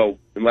 So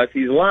unless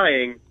he's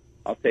lying,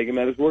 I'll take him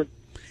at his word.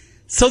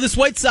 So this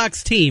White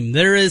Sox team,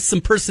 there is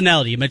some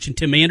personality. You mentioned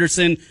Tim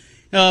Anderson.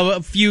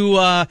 A few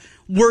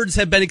words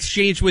have been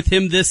exchanged with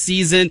him this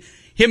season.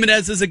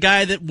 Jimenez is a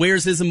guy that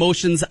wears his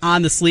emotions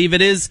on the sleeve.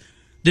 It is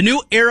the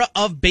new era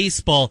of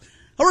baseball.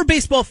 How are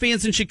baseball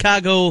fans in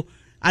Chicago,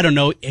 I don't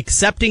know,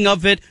 accepting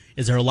of it?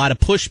 Is there a lot of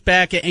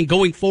pushback? And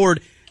going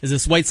forward, is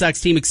this White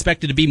Sox team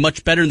expected to be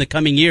much better in the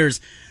coming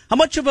years? How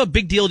much of a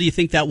big deal do you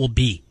think that will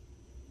be?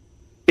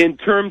 In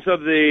terms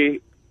of you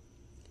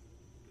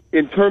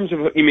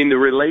mean the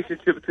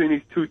relationship between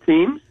these two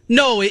teams?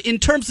 No, in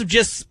terms of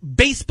just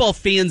baseball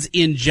fans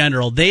in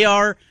general. They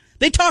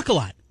talk a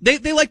lot.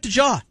 They like to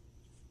jaw.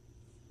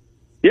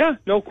 Yeah,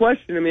 no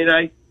question. I mean,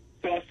 I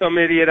saw some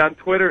idiot on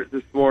Twitter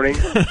this morning,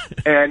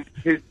 and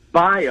his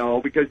bio,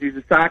 because he's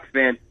a Sox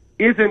fan,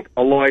 isn't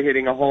Eloy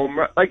hitting a home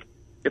run. Like,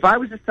 if I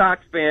was a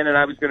Sox fan and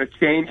I was going to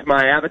change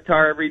my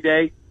avatar every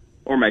day,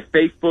 or my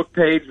Facebook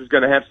page was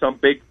going to have some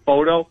big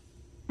photo,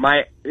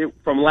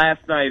 from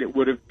last night it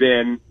would have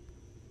been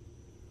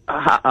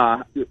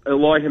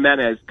Eloy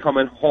Jimenez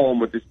coming home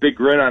with this big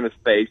grin on his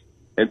face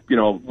and,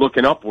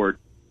 looking upward.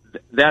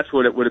 That's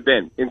what it would have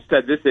been.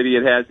 Instead, this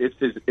idiot has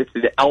it's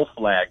an L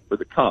flag for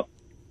the Cubs.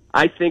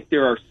 I think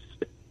the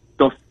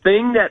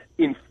thing that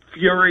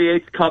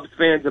infuriates Cubs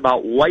fans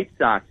about White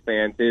Sox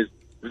fans is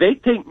they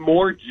take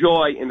more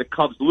joy in the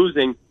Cubs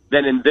losing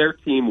than in their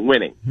team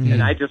winning,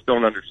 and I just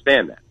don't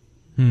understand that.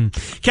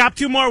 Cap,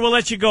 two more. We'll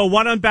let you go.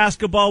 One on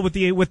basketball with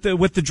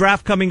the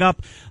draft coming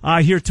up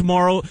here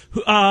tomorrow.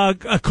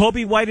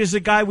 Kobe White is a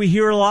guy we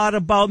hear a lot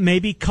about.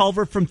 Maybe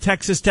Culver from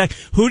Texas Tech.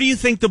 Who do you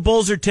think the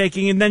Bulls are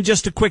taking? And then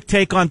just a quick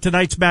take on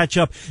tonight's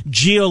matchup: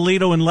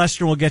 Giolito and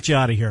Lester. We'll get you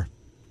out of here.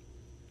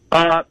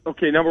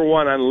 Okay, number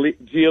one on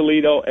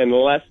Giolito and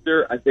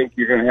Lester. I think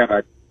you're going to have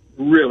a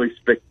really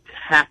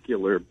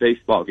spectacular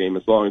baseball game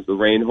as long as the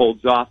rain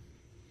holds off.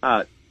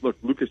 Look,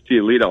 Lucas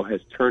Giolito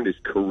has turned his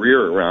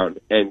career around,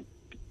 and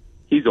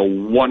he's a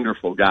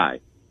wonderful guy.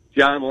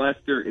 John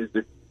Lester is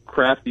the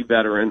crafty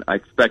veteran. I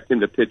expect him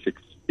to pitch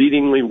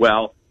exceedingly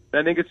well.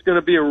 I think it's going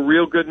to be a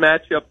real good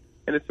matchup.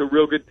 and it's a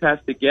real good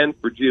test again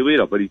for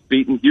Giolito. But he's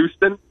beaten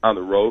Houston on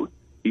the road.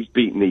 He's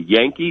beaten the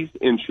Yankees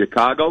in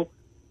Chicago.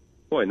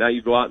 Boy, now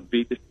you go out and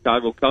beat the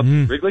Chicago Cubs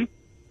at Wrigley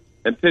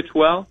and pitch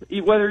well,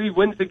 whether he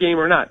wins the game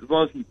or not. As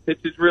long as he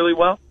pitches really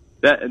well,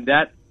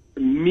 that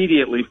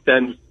immediately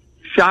sends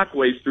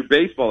shockwaves through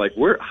baseball. Like,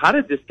 how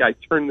did this guy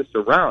turn this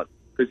around?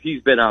 Because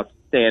he's been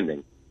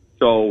outstanding.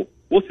 So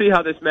we'll see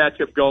how this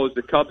matchup goes.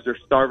 The Cubs are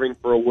starving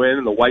for a win,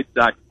 and the White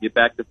Sox get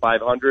back to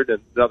 500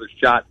 and another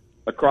shot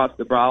across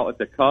the bow at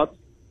the Cubs.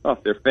 Oh,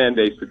 their fan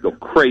base would go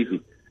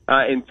crazy.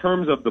 In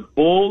terms of the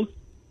Bulls,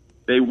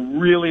 they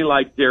really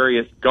like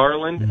Darius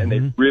Garland, and they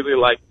really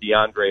like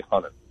DeAndre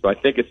Hunter. So I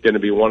think it's going to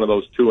be one of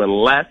those two,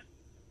 unless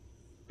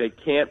they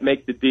can't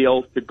make the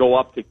deal to go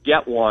up to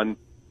get one.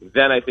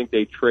 Then I think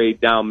they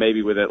trade down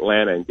maybe with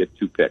Atlanta and get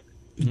 2 picks.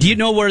 Do you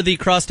know where the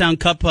Crosstown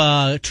Cup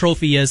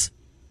trophy is?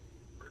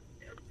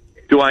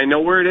 Do I know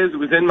where it is? It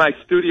was in my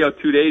studio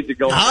 2 days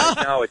ago. Right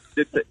now it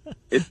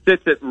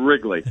sits at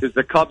Wrigley because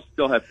the Cubs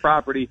still have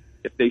property.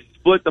 If they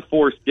split the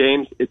forced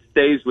games, it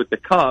stays with the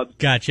Cubs.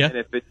 Gotcha.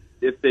 And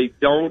if they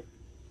don't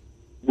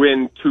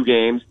win 2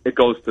 games, it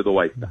goes to the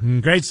White Sox.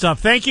 Great stuff.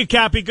 Thank you,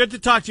 Cappy. Good to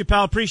talk to you,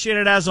 pal. Appreciate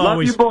it as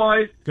always. Love you,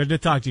 boys. Good to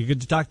talk to you.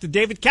 Good to talk to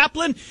David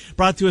Kaplan,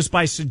 brought to us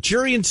by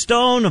Centurion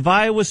Stone of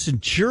Iowa.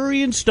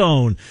 Centurion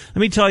Stone.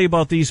 Let me tell you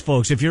about these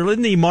folks. If you're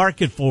in the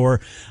market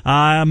for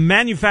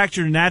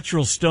manufactured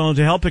natural stone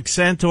to help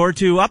accent or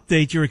to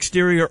update your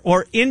exterior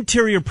or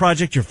interior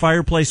project, your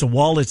fireplace, a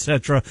wall,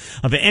 etc.,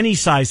 of any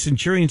size,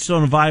 Centurion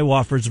Stone of Iowa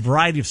offers a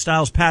variety of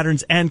styles,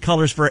 patterns, and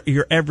colors for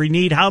your every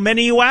need. How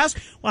many, you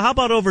ask? Well, how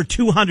about over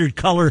 200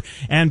 color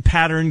and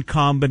pattern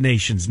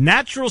combinations?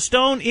 Natural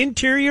stone,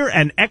 interior,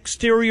 and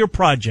exterior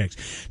projects.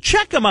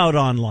 Check them out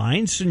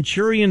online,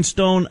 Centurion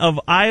Stone of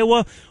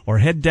Iowa, or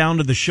head down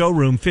to the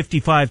showroom,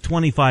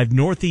 5525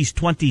 Northeast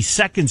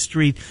 22nd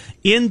Street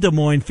in Des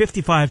Moines,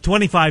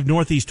 5525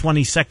 Northeast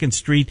 22nd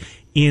Street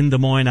in Des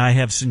Moines. I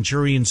have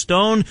Centurion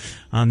Stone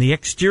on the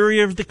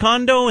exterior of the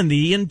condo and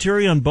the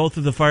interior on both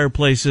of the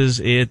fireplaces.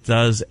 It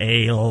does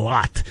a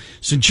lot.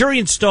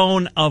 Centurion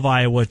Stone of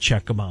Iowa.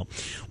 Check them out.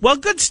 Well,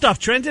 good stuff,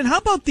 Trenton. How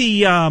about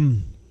the...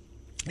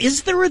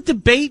 is there a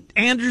debate,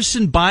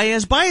 Anderson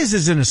Baez? Baez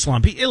is in a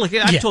slump.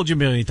 I've told you a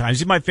million times,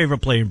 he's my favorite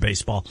player in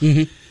baseball.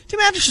 Tim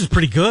Anderson's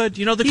pretty good.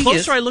 You know, the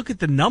closer I look at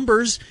the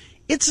numbers,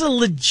 it's a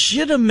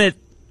legitimate,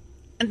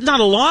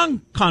 not a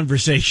long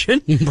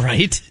conversation.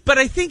 Right. But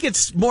I think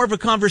it's more of a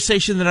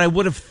conversation than I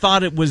would have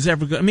thought it was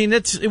ever going. I mean,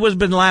 it was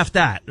been laughed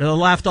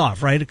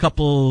off, right? A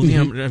couple,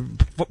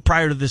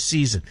 prior to this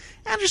season.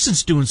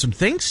 Anderson's doing some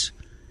things.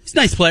 He's a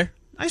nice player.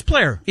 Nice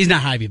player. He's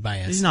not Javi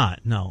Baez. He's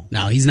not, no.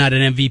 No, he's not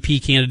an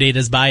MVP candidate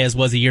as Baez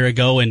was a year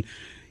ago, and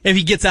if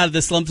he gets out of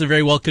the slumps, it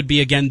very well could be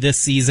again this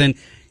season.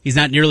 He's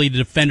not nearly the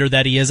defender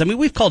that he is. I mean,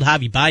 we've called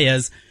Javi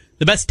Baez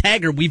the best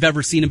tagger we've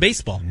ever seen in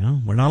baseball. Yeah,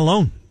 we're not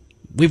alone.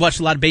 We've watched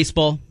a lot of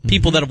baseball.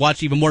 People that have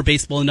watched even more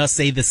baseball than us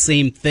say the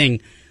same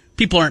thing.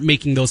 People aren't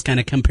making those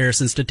kind of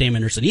comparisons to Tim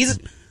Anderson. He's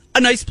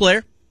a nice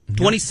player,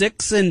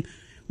 26, and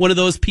one of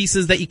those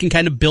pieces that you can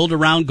kind of build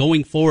around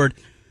going forward.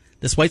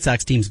 This White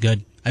Sox team's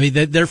good. I mean,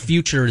 their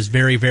future is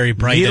very, very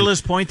bright. Needle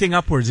is pointing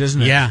upwards,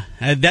 isn't it? Yeah.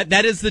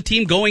 That is the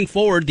team going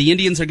forward. The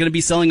Indians are going to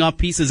be selling off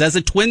pieces. As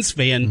a Twins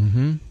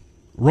fan,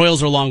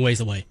 Royals are a long ways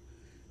away.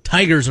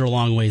 Tigers are a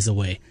long ways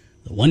away.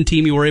 The one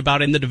team you worry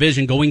about in the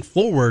division going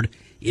forward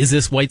is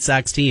this White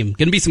Sox team.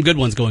 Going to be some good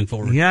ones going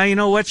forward. Yeah, you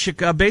know what?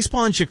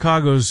 Baseball in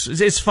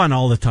Chicago's, it's fun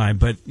all the time,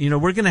 but,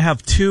 we're going to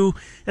have 2,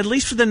 at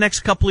least for the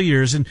next couple of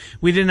years, and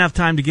we didn't have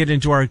time to get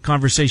into our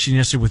conversation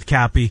yesterday with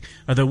Cappy,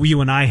 that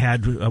you and I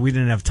had. We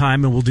didn't have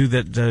time, and we'll do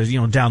that,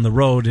 down the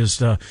road,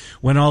 is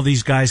when all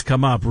these guys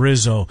come up,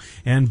 Rizzo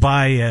and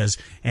Baez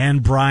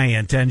and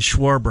Bryant and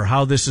Schwarber,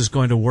 how this is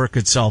going to work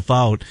itself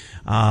out.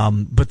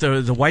 But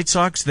the White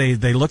Sox, they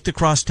looked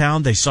across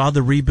town, they saw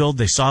the rebuild,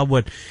 they saw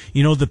what,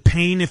 the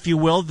pain, if you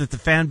will, that the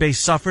fan base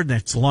suffered, and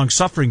it's a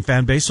long-suffering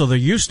fan base, so they're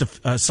used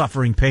to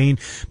suffering pain,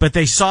 but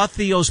they saw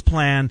Theo's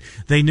plan.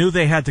 They knew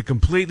they had to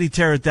completely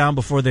tear it down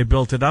before they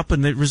built it up,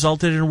 and it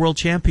resulted in a world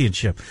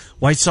championship.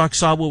 White Sox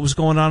saw what was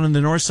going on the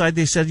north side.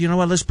 They said, you know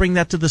what, let's bring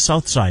that to the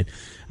south side.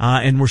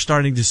 And we're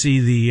starting to see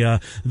the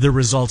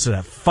results of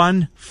that.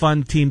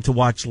 Fun team to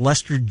watch.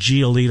 Lester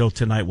Giolito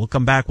tonight. We'll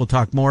come back. We'll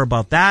talk more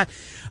about that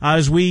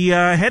as we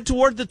head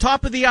toward the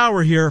top of the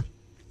hour here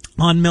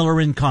on Miller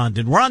and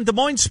Condon. We're on Des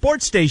Moines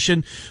Sports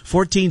Station,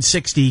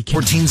 1460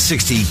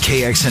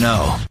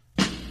 KXNO.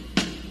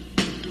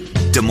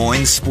 Des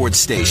Moines Sports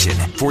Station,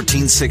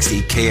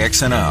 1460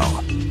 KXNO.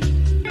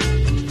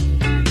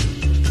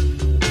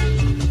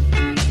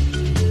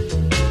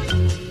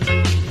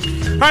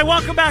 All right,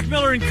 welcome back,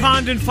 Miller and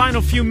Condon.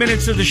 Final few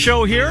minutes of the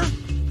show here.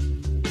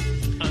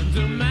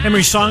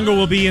 Henry Songo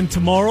will be in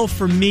tomorrow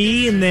for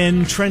me, and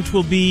then Trent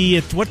will be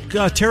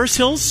at Terrace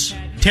Hills?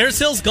 Terrace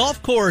Hills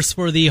Golf Course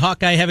for the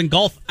Hawkeye Heaven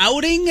Golf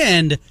Outing.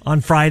 And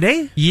on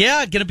Friday?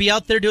 Yeah, going to be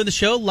out there doing the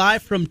show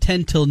live from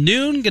 10 till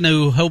noon. Going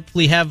to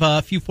hopefully have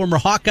a few former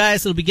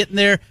Hawkeyes that'll be getting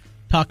there,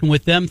 talking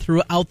with them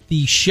throughout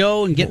the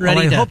show and getting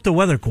ready. I hope the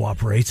weather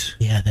cooperates.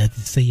 Yeah,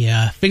 that's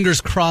the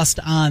fingers crossed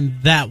on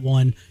that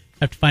one.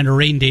 Have to find a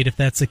rain date if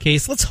that's the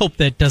case. Let's hope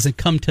that doesn't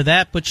come to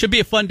that, but should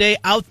be a fun day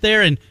out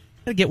there, and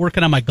gotta get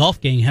working on my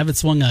golf game. Haven't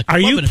swung a club. Are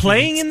you in a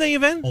playing in the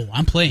event? Oh,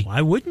 I'm playing.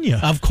 Why wouldn't you?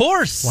 Of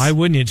course. Why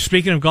wouldn't you?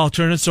 Speaking of golf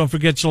tournaments, don't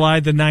forget July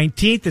the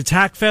 19th. It's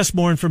Hackfest.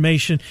 More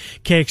information,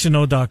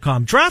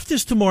 KXNO.com. Draft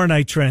is tomorrow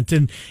night, Trent,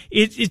 and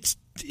it's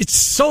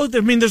so, I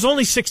mean, there's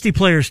only 60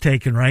 players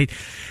taken, right?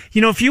 You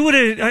know, if you would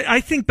have,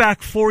 I think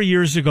back 4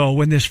 years ago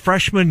when this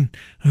freshman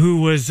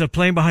who was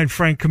playing behind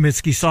Frank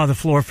Kaminsky saw the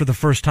floor for the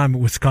first time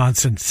at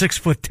Wisconsin,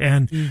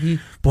 6'10". Mm-hmm.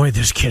 Boy,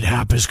 this kid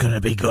Happ is going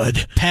to be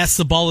good. Pass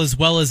the ball as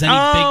well as any big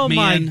man. Oh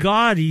my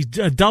God, he's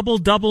a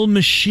double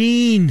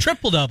machine.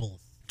 Triple-double,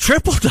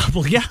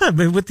 yeah, I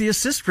mean, with the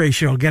assist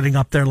ratio getting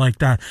up there like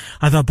that.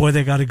 I thought, boy,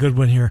 they got a good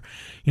one here.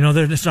 You know,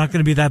 it's not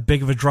going to be that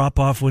big of a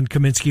drop-off when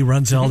Kaminsky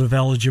runs out of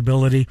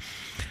eligibility.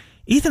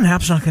 Ethan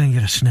Happ's not going to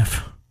get a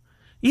sniff.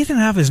 Ethan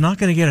Happ is not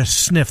going to get a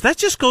sniff. That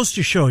just goes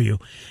to show you,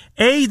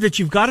 A, that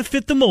you've got to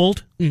fit the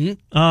mold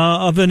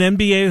of an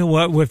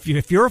NBA.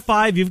 If you're a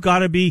 5, you've got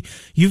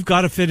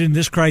to fit in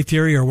this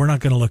criteria, or we're not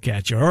going to look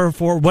at you, or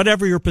for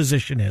whatever your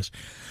position is.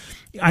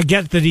 I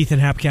get that Ethan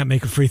Happ can't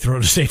make a free throw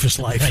to save his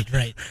life.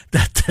 Right.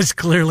 That's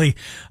clearly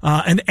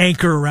an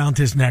anchor around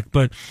his neck.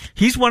 But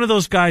he's one of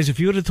those guys, if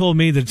you would have told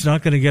me that it's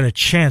not going to get a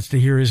chance to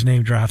hear his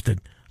name drafted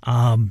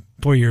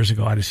 4 years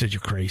ago, I'd have said you're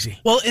crazy.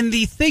 Well, and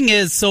the thing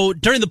is, so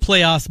during the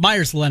playoffs,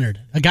 Myers Leonard,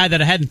 a guy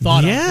that I hadn't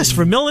thought of. Yes,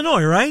 from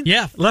Illinois, right?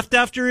 Yeah. Left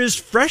after his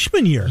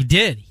freshman year. He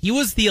did. He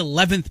was the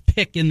 11th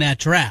pick in that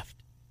draft.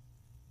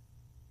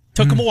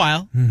 Took him a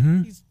while.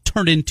 Mm-hmm. He's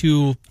turned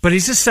into... But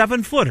he's a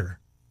 7-footer.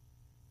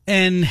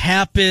 And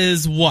Happ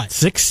is what?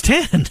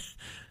 6'10".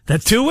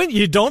 That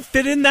you don't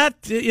fit in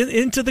that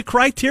into the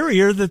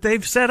criteria that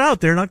they've set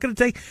out. They're not going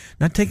to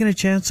not taking a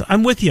chance.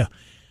 I'm with you.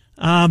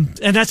 And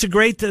that's a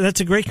great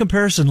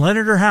comparison.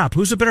 Leonard or Happ,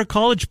 who's a better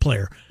college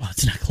player? Well,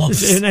 it's not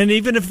close. And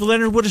even if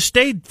Leonard would have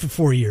stayed for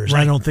 4 years,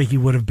 right, I don't think he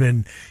would have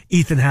been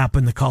Ethan Happ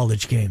in the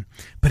college game.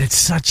 But it's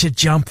such a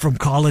jump from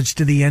college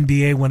to the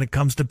NBA when it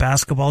comes to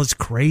basketball. It's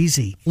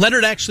crazy.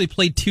 Leonard actually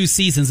played 2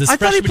 seasons. I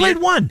thought he played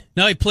one.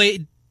 No,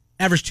 he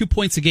averaged 2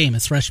 points a game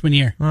his freshman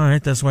year. All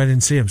right, that's why I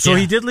didn't see him. So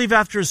he did leave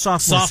after his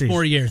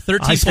sophomore year.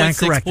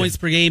 13.6 points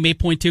per game,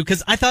 8.2.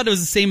 Because I thought it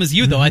was the same as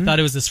you, though. I thought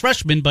it was his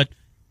freshman, but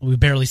we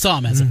barely saw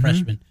him as a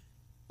freshman.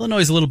 Illinois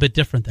is a little bit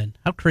different then.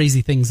 How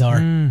crazy things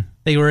are.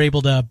 They were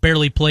able to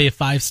barely play a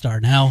 5-star.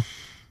 Now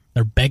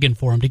they're begging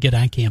for him to get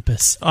on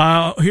campus.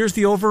 Here's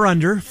the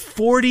over-under.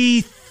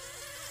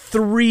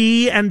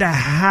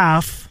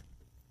 43.5.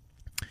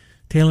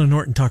 Taylor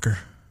Norton-Tucker.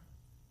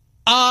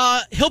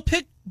 He'll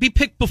be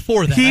picked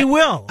before that. He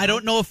will. I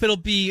don't know if it'll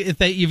be, if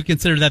they even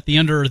consider that the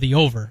under or the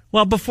over.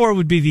 Well, before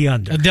would be the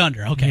under. The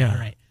under, okay, yeah. All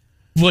right.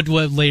 What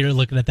later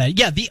looking at that?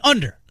 Yeah, the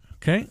under.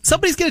 Okay.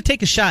 Somebody's going to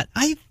take a shot.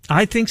 I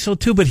think so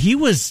too, but he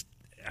was,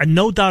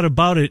 no doubt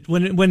about it,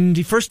 when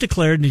he first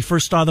declared and he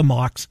first saw the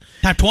mocks.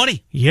 Top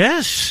 20.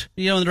 Yes.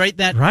 You know, right,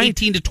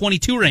 18 to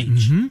 22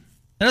 range. Mm-hmm.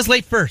 That was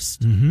late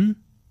first. Mm-hmm.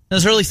 That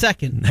was early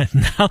second.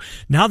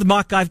 Now the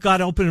mock I've got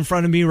open in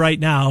front of me right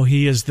now,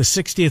 he is the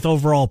 60th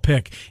overall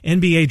pick,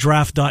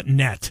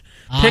 NBAdraft.net.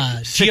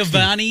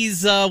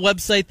 Giovanni's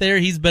website there,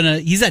 he's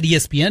at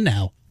ESPN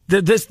now.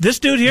 This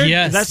dude here?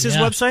 Yes. That's his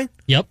website?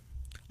 Yep.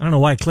 I don't know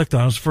why I clicked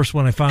on it. It was the first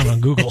one I found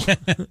on Google.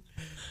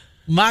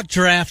 Mock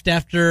draft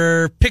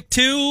after pick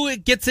 2,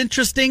 it gets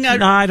interesting.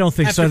 No, I don't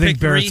think so. I think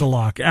Barrett's a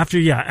lock.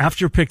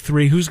 After pick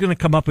 3, who's going to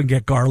come up and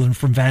get Garland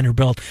from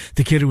Vanderbilt?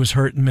 The kid who was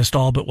hurt and missed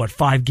all but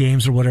 5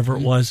 games or whatever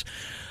it was.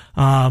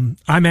 I'm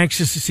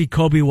anxious to see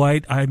Kobe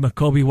White. I'm a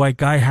Kobe White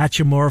guy.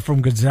 Hachimura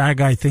from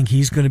Gonzaga. I think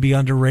he's going to be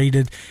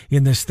underrated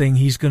in this thing.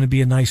 He's going to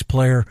be a nice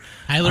player.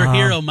 Tyler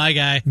Hero, my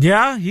guy.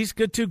 Yeah, he's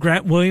good too.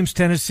 Grant Williams,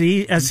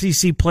 Tennessee,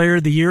 SEC Player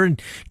of the Year in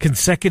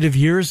consecutive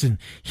years, and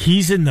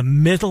he's in the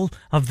middle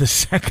of the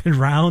second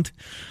round.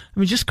 I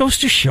mean, just goes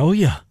to show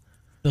you.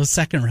 Those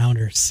second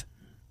rounders.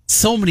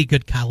 So many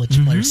good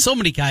college players. So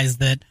many guys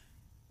that,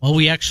 well,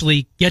 we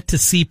actually get to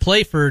see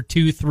play for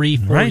 2, 3,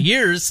 4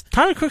 years.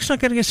 Tyler Cook's not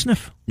getting a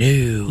sniff. No.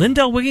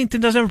 Lindell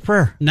Wigginton doesn't have a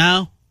prayer.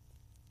 No.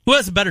 Who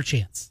has a better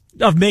chance?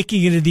 Of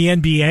making it in the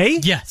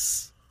NBA?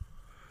 Yes.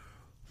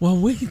 Well,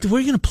 where are you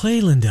going to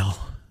play Lindell?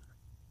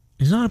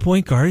 He's not a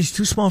point guard. He's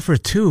too small for a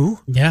 2.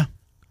 Yeah.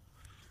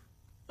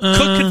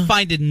 Cook could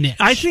find a niche.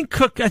 I think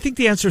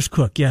the answer is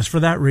Cook, yes, for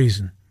that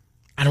reason.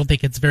 I don't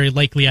think it's very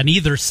likely on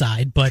either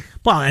side, but...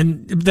 Well,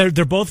 and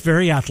they're both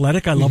very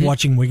athletic. I love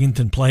watching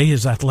Wigginton play.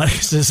 His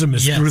athleticism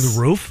is through the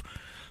roof.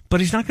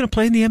 But he's not going to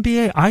play in the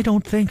NBA, I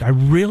don't think. I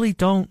really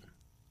don't.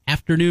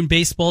 Afternoon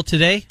baseball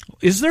today?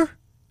 Is there?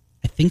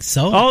 I think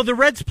so. Oh, the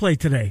Reds play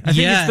today. I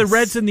think it's the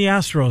Reds and the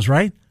Astros,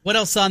 right? What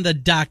else on the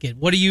docket?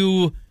 What do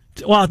you...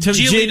 Well,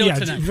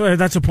 tonight.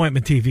 That's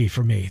appointment TV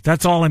for me.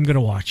 That's all I'm going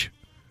to watch.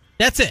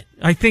 That's it.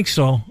 I think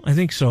so.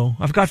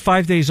 I've got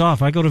 5 days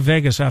off. I go to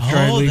Vegas after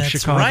I leave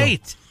Chicago. Oh, that's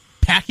right.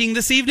 Packing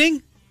this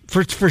evening?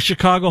 For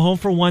Chicago, home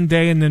for 1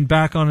 day, and then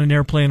back on an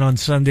airplane on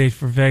Sunday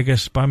for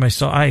Vegas by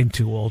myself. I am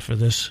too old for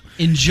this.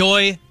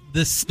 Enjoy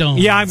the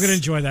Stones. Yeah, I'm going to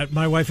enjoy that.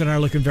 My wife and I are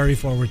looking very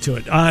forward to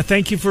it.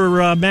 Thank you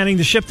for manning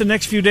the ship the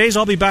next few days.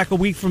 I'll be back a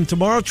week from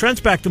tomorrow.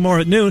 Trent's back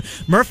tomorrow at noon.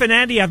 Murph and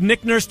Andy have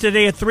Nick Nurse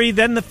today at 3,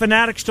 then the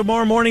Fanatics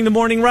tomorrow morning, the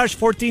Morning Rush,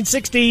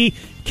 1460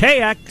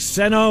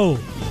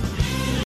 KXNO.